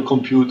parallel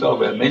computer,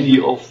 where many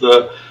of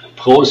the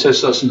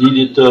processors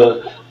needed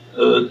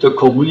to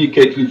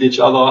communicate with each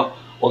other.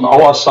 On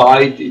our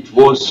side, it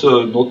was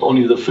not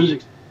only the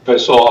physics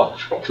professor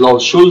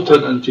Klaus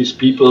Schulten and his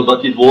people,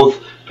 but it was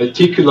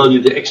particularly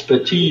the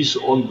expertise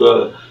on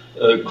the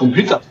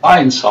computer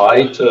science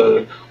side.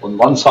 On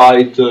one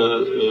side,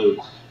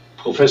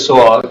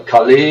 Professor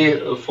Calais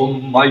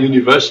from my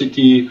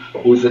university,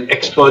 who is an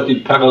expert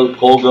in parallel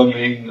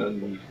programming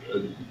and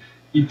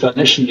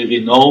internationally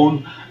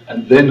renowned,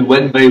 and then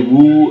Wenmei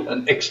Wu,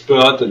 an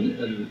expert,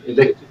 an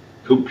electric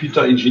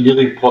computer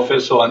engineering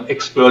professor, an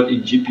expert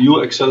in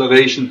GPU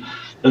acceleration.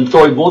 And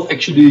so it was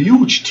actually a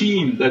huge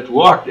team that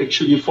worked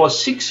actually for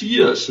 6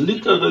 years,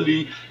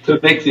 literally, to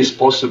make this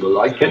possible.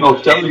 I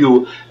cannot tell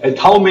you at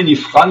how many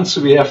fronts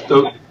we have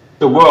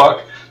to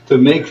work to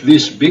make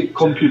this big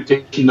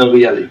computation a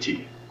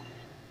reality.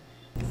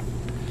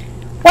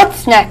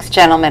 What's next,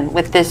 gentlemen,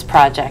 with this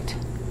project?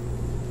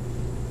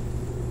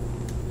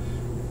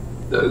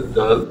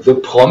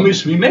 The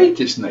promise we made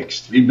is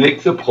next. We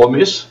make the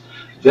promise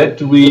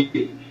that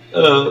we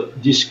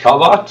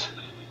discovered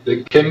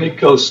the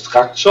chemical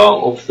structure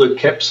of the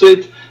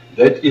capsid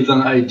that is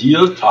an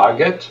ideal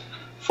target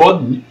for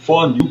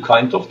a new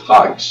kind of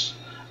drugs.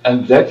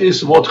 And that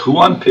is what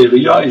Juan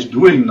Perea is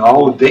doing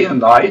now, day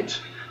and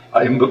night.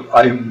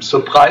 I'm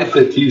surprised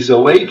that he's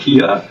awake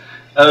here.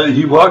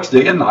 He works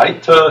day and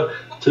night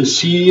to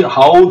see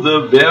how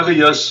the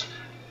various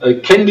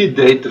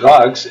candidate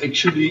drugs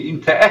actually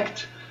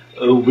interact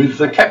with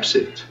the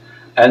capsid.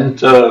 And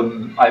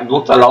I'm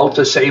not allowed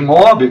to say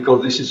more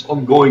because this is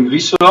ongoing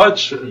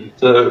research and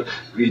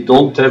we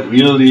don't have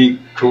really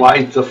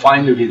quite the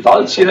final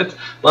results yet,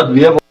 but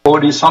we have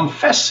already some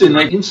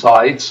fascinating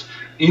insights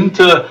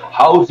into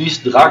how these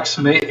drugs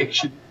may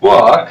actually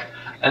work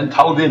and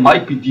how they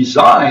might be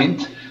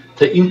designed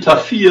to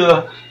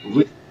interfere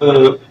with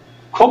the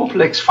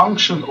complex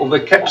function of a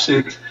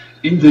capsid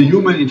in the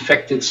human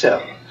infected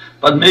cell.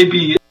 But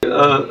maybe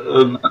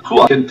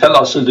Juan can tell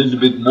us a little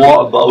bit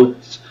more about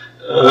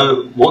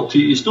what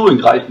he is doing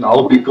right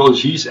now,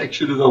 because he's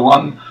actually the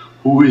one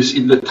who is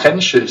in the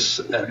trenches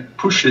and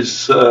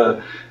pushes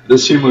the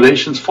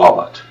simulations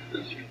forward.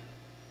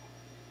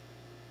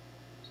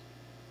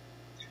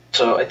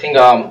 So I think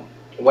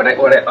what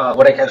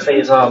I can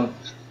say is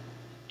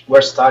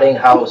we're studying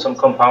how some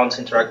compounds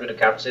interact with the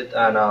capsid,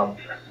 and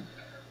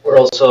we're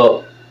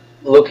also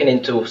looking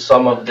into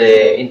some of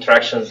the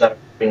interactions that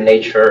in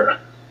nature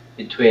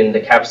between the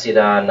capsid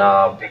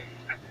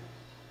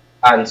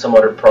and some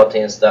other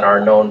proteins that are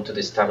known to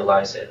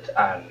destabilize it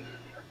and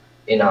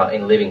in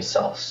living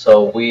cells.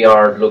 So we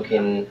are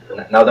looking,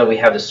 now that we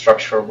have the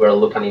structure, we're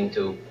looking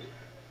into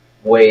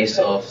ways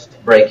of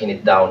breaking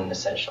it down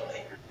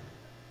essentially.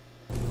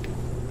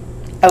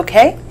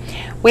 Okay,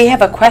 we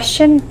have a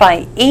question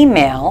by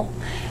email,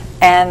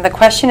 and the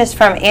question is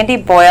from Andy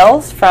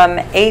Boyles from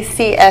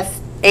ASCR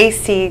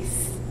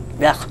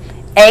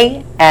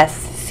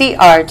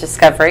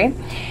Discovery.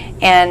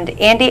 And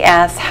Andy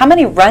asks, how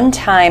many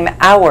runtime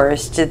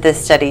hours did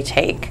this study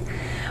take?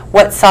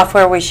 What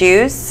software was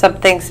used?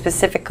 Something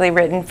specifically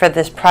written for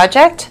this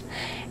project?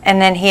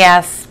 And then he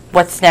asks,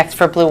 what's next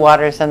for Blue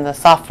Waters and the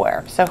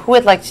software? So who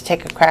would like to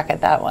take a crack at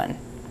that one?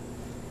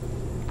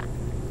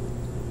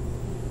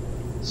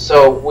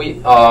 So we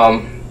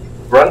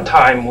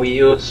runtime, we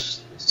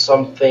use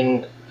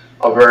something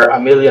over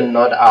 1 million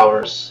node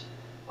hours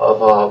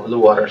of Blue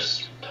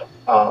Waters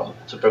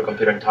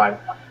supercomputing time,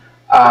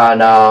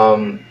 and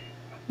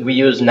we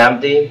use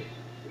NAMD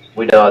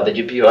with the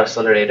GPU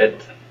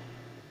accelerated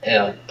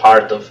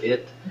part of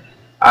it,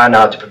 and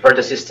to prepare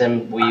the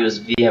system we use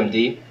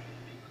VMD.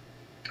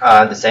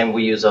 The same,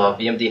 we use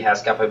VMD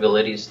has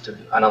capabilities to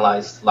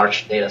analyze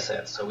large data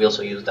sets, so we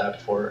also use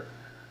that for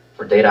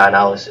data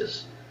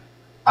analysis.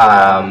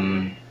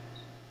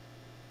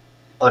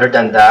 Other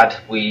than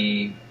that,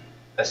 we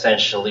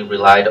essentially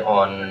relied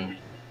on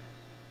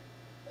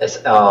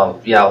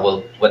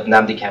what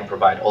NAMD can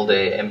provide, all the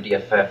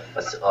MDFF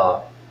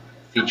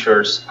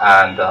features,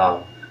 and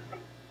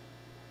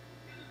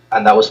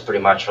that was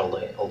pretty much all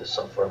the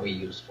software we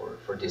used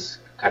for this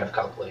kind of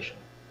calculation.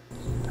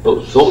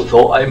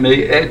 So I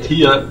may add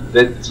here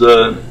that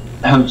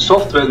the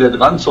software that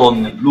runs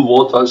on Blue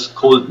Waters,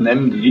 called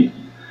NAMD,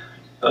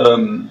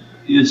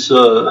 is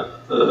a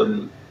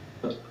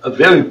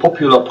very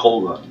popular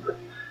program.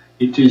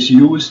 It is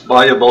used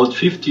by about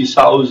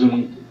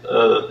 50,000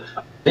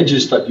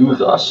 registered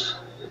users.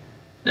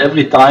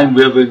 Every time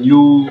we have a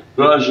new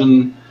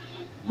version,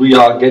 we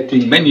are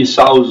getting many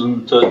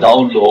thousand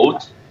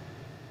downloads.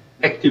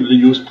 Actively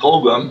used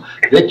program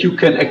that you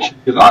can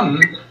actually run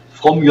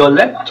from your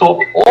laptop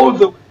all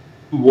the way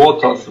to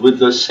Waters with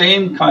the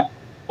same kind of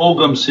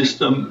program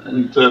system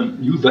and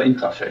user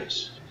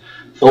interface.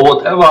 So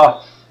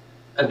whatever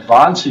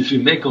advances we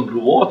make on Blue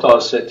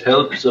Waters that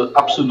helps the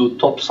absolute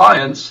top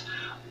science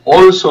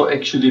also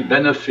actually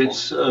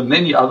benefits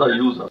many other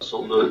users.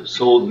 So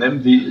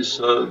NAMD is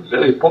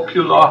very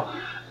popular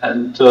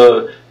and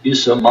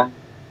is among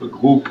a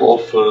group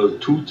of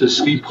 2 to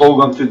 3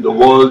 programs in the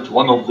world,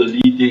 one of the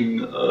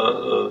leading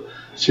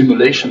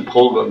simulation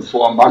programs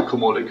for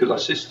macromolecular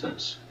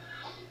systems.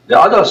 The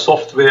other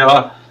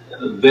software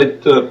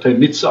that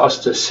permits us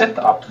to set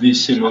up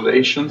these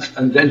simulations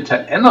and then to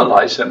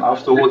analyze them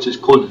afterwards is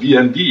called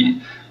VMD.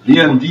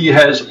 VMD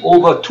has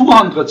over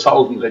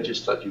 200,000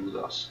 registered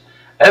users.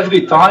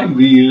 Every time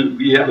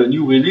we have a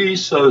new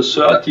release,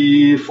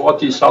 30,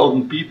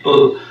 40,000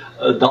 people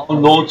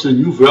download the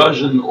new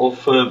version of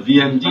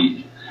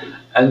VMD.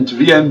 And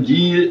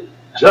VMD,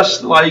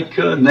 just like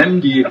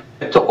NAMD,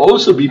 had to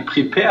also be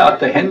prepared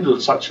to handle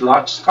such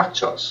large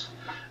structures.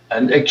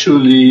 And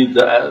actually,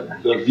 the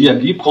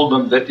VMD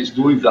program that is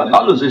doing the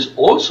analysis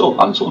also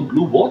runs on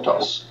Blue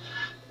Waters.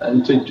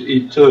 And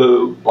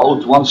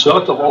about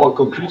 1/3 of our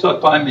computer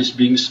time is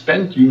being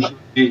spent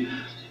usually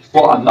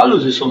for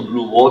analysis on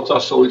Blue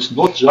Waters. So it's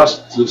not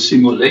just the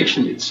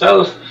simulation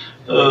itself,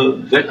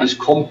 that is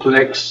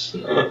complex,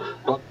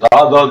 but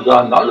rather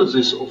the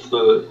analysis of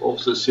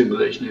the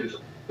simulation is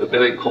a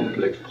very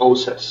complex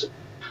process.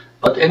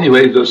 But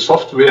anyway, the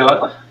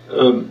software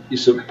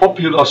is a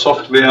popular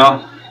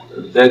software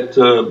that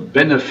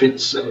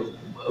benefits a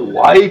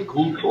wide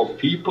group of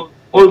people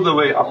all the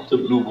way up to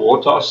blue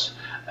waters,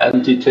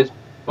 and it has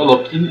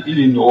developed in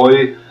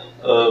Illinois,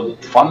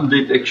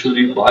 funded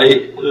actually by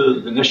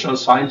the National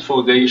Science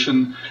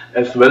Foundation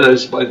as well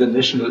as by the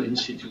National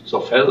Institutes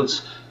of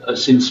Health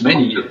since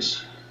many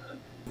years.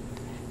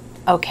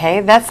 Okay,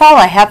 that's all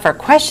I have for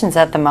questions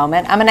at the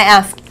moment. I'm going to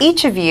ask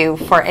each of you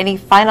for any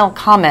final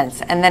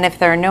comments, and then if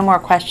there are no more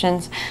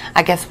questions,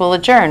 I guess we'll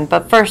adjourn.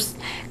 But first,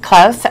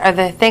 Klaus, are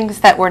there things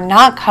that were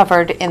not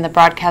covered in the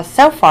broadcast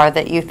so far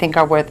that you think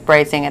are worth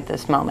raising at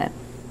this moment?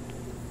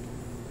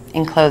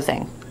 In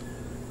closing.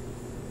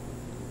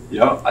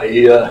 Yeah,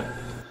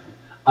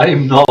 I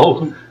am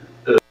now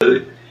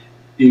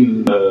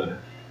in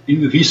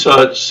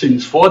research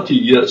since 40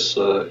 years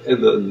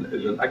as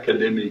an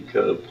academic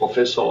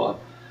professor,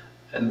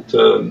 and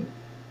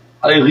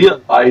I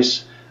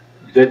realize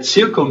that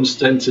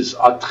circumstances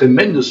are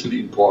tremendously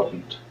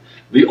important.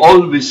 We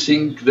always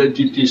think that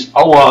it is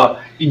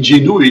our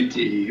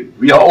ingenuity,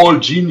 we are all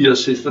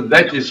geniuses, and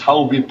that is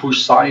how we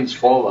push science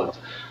forward.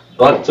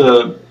 But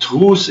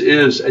truth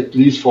is, at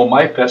least from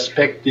my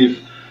perspective,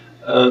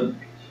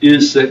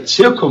 is that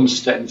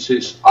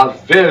circumstances are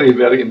very,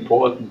 very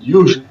important,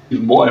 usually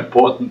more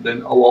important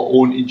than our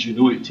own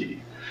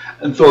ingenuity.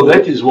 And so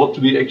that is what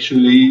we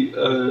actually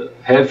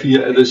have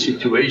here as a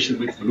situation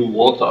with blue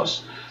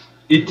waters.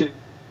 It is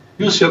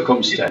a new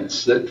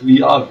circumstance that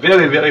we are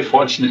very, very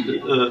fortunate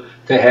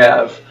to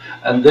have,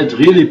 and that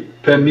really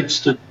permits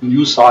the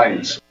new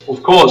science.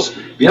 Of course,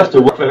 we have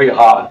to work very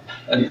hard,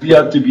 and we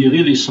have to be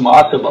really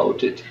smart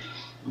about it.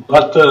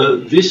 But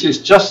this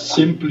is just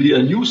simply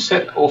a new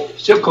set of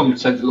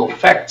circumstances or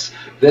facts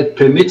that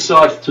permits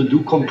us to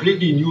do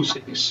completely new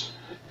things.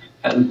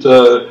 And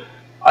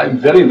I'm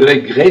very,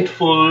 very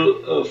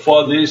grateful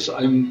for this.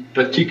 I'm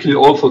particularly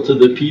also to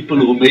the people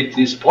who made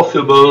this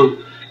possible,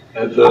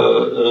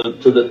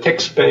 to the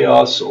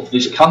taxpayers of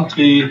this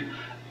country.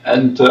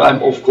 And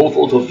I'm, of course,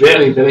 also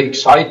very, very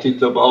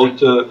excited about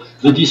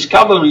the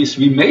discoveries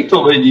we made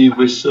already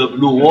with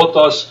blue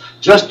waters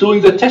just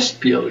during the test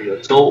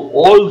period. So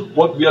all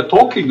what we are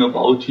talking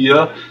about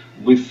here,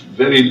 with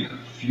very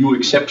few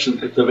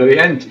exceptions at the very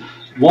end,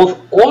 was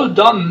all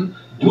done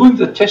during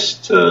the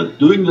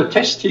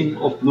testing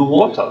of blue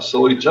water.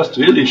 So it just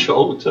really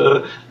showed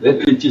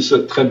that it is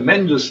a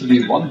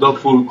tremendously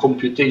wonderful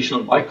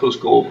computational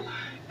microscope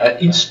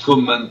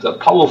instrument, a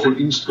powerful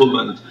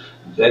instrument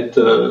that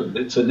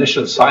the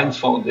National Science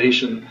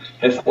Foundation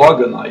has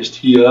organized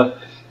here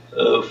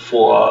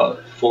for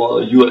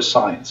US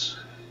science.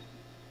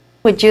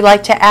 Would you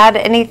like to add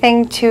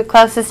anything to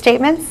Klaus's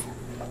statements?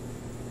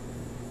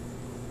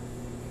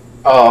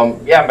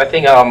 Yeah, I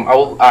think I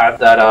will add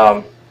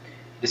that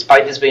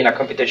despite this being a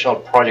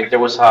computational project, there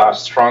was a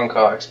strong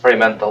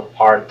experimental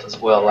part as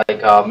well.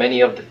 Like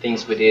many of the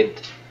things we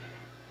did,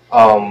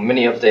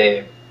 many of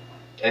the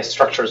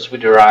structures we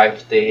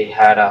derived, they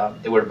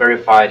were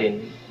verified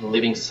in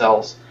living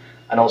cells,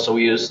 and also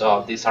we use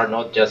these are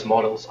not just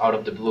models out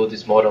of the blue.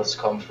 These models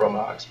come from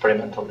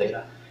experimental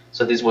data.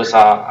 So this was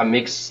a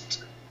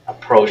mixed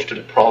approach to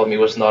the problem. It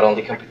was not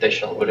only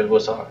computational, but it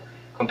was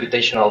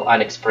computational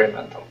and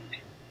experimental.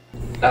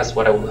 That's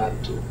what I will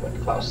add to what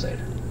Klaus said.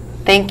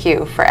 Thank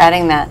you for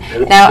adding that.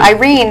 Now,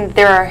 Irene,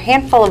 there are a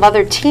handful of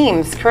other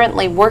teams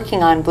currently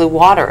working on blue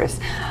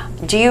waters.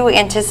 Do you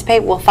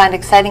anticipate we'll find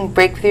exciting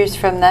breakthroughs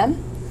from them?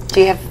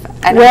 Do you have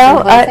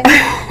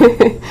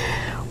anything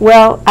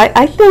Well,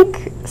 I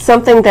think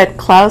something that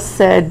Klaus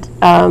said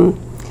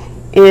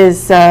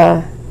is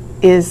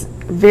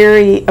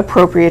very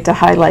appropriate to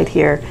highlight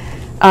here.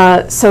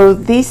 So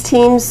these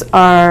teams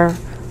are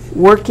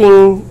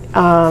working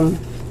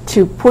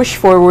to push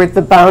forward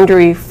the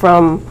boundary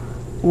from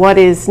what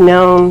is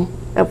known,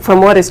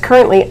 from what is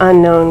currently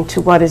unknown to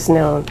what is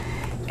known.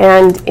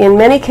 And in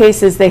many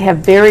cases, they have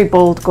very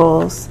bold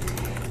goals.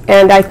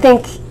 And I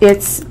think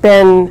it's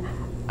been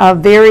a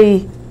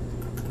very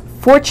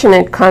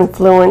fortunate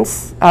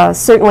confluence,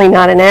 certainly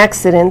not an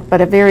accident,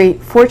 but a very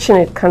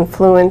fortunate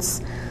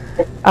confluence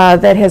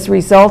that has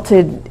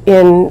resulted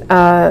in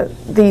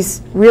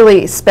these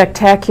really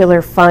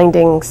spectacular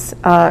findings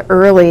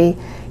early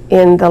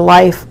in the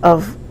life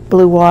of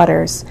blue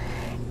waters.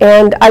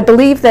 And I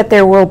believe that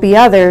there will be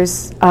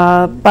others,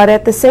 but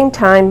at the same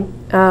time,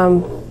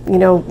 you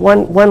know,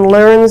 one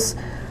learns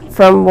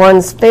from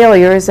one's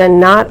failures, and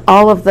not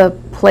all of the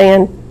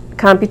planned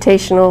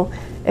computational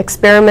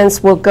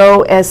experiments will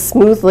go as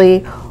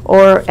smoothly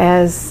or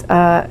as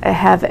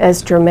have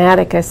as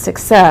dramatic a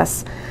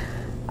success.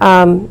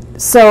 But on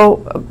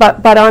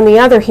the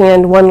other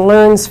hand, one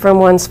learns from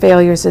one's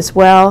failures as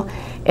well.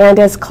 And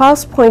as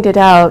Klaus pointed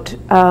out,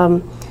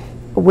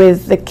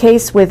 with the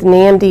case with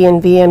NAMD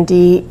and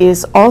VMD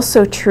is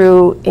also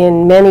true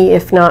in many,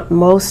 if not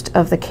most,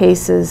 of the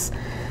cases.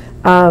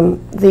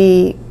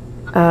 The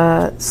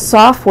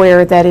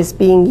software that is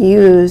being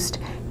used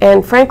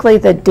And frankly,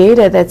 the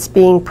data that's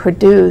being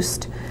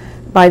produced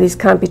by these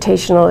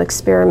computational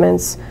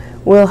experiments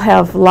will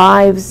have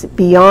lives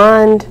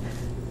beyond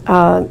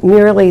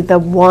merely the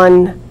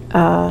one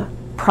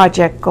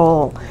project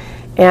goal.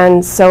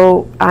 And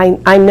so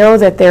I know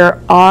that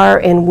there are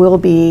and will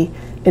be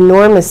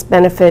enormous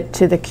benefit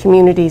to the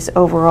communities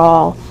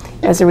overall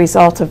as a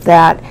result of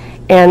that.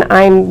 And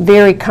I'm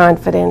very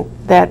confident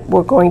that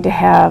we're going to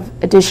have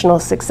additional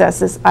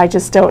successes. I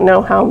just don't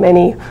know how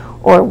many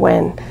or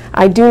when.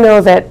 I do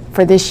know that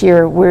for this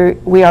year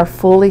we are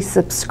fully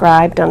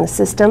subscribed on the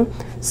system,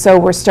 so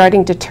we're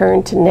starting to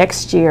turn to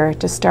next year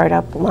to start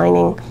up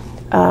lining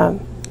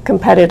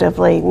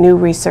competitively new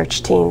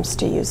research teams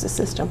to use the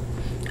system.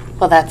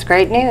 Well, that's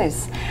great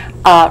news.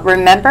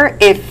 Remember,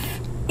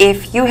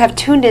 if you have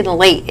tuned in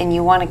late and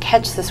you want to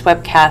catch this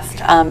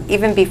webcast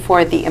even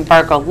before the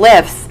embargo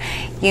lifts,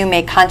 you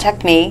may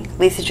contact me,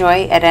 Lisa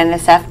Joy at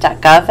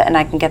nsf.gov, and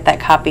I can get that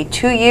copy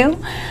to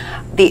you.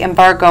 The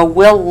embargo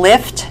will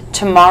lift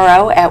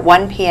tomorrow at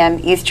 1 p.m.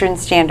 Eastern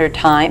Standard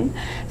Time,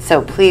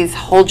 so please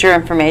hold your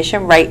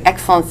information, write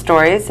excellent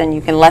stories, and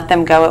you can let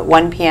them go at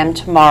 1 p.m.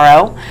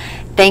 tomorrow.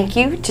 Thank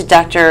you to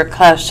Dr.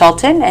 Klaus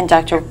Schulten and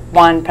Dr.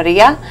 Juan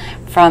Padilla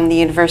from the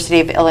University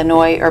of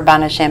Illinois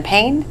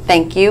Urbana-Champaign.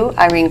 Thank you,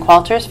 Irene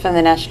Qualters from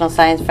the National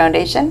Science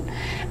Foundation.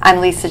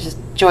 I'm Lisa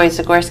Joy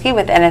Zagorski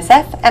with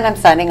NSF, and I'm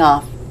signing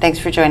off. Thanks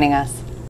for joining us.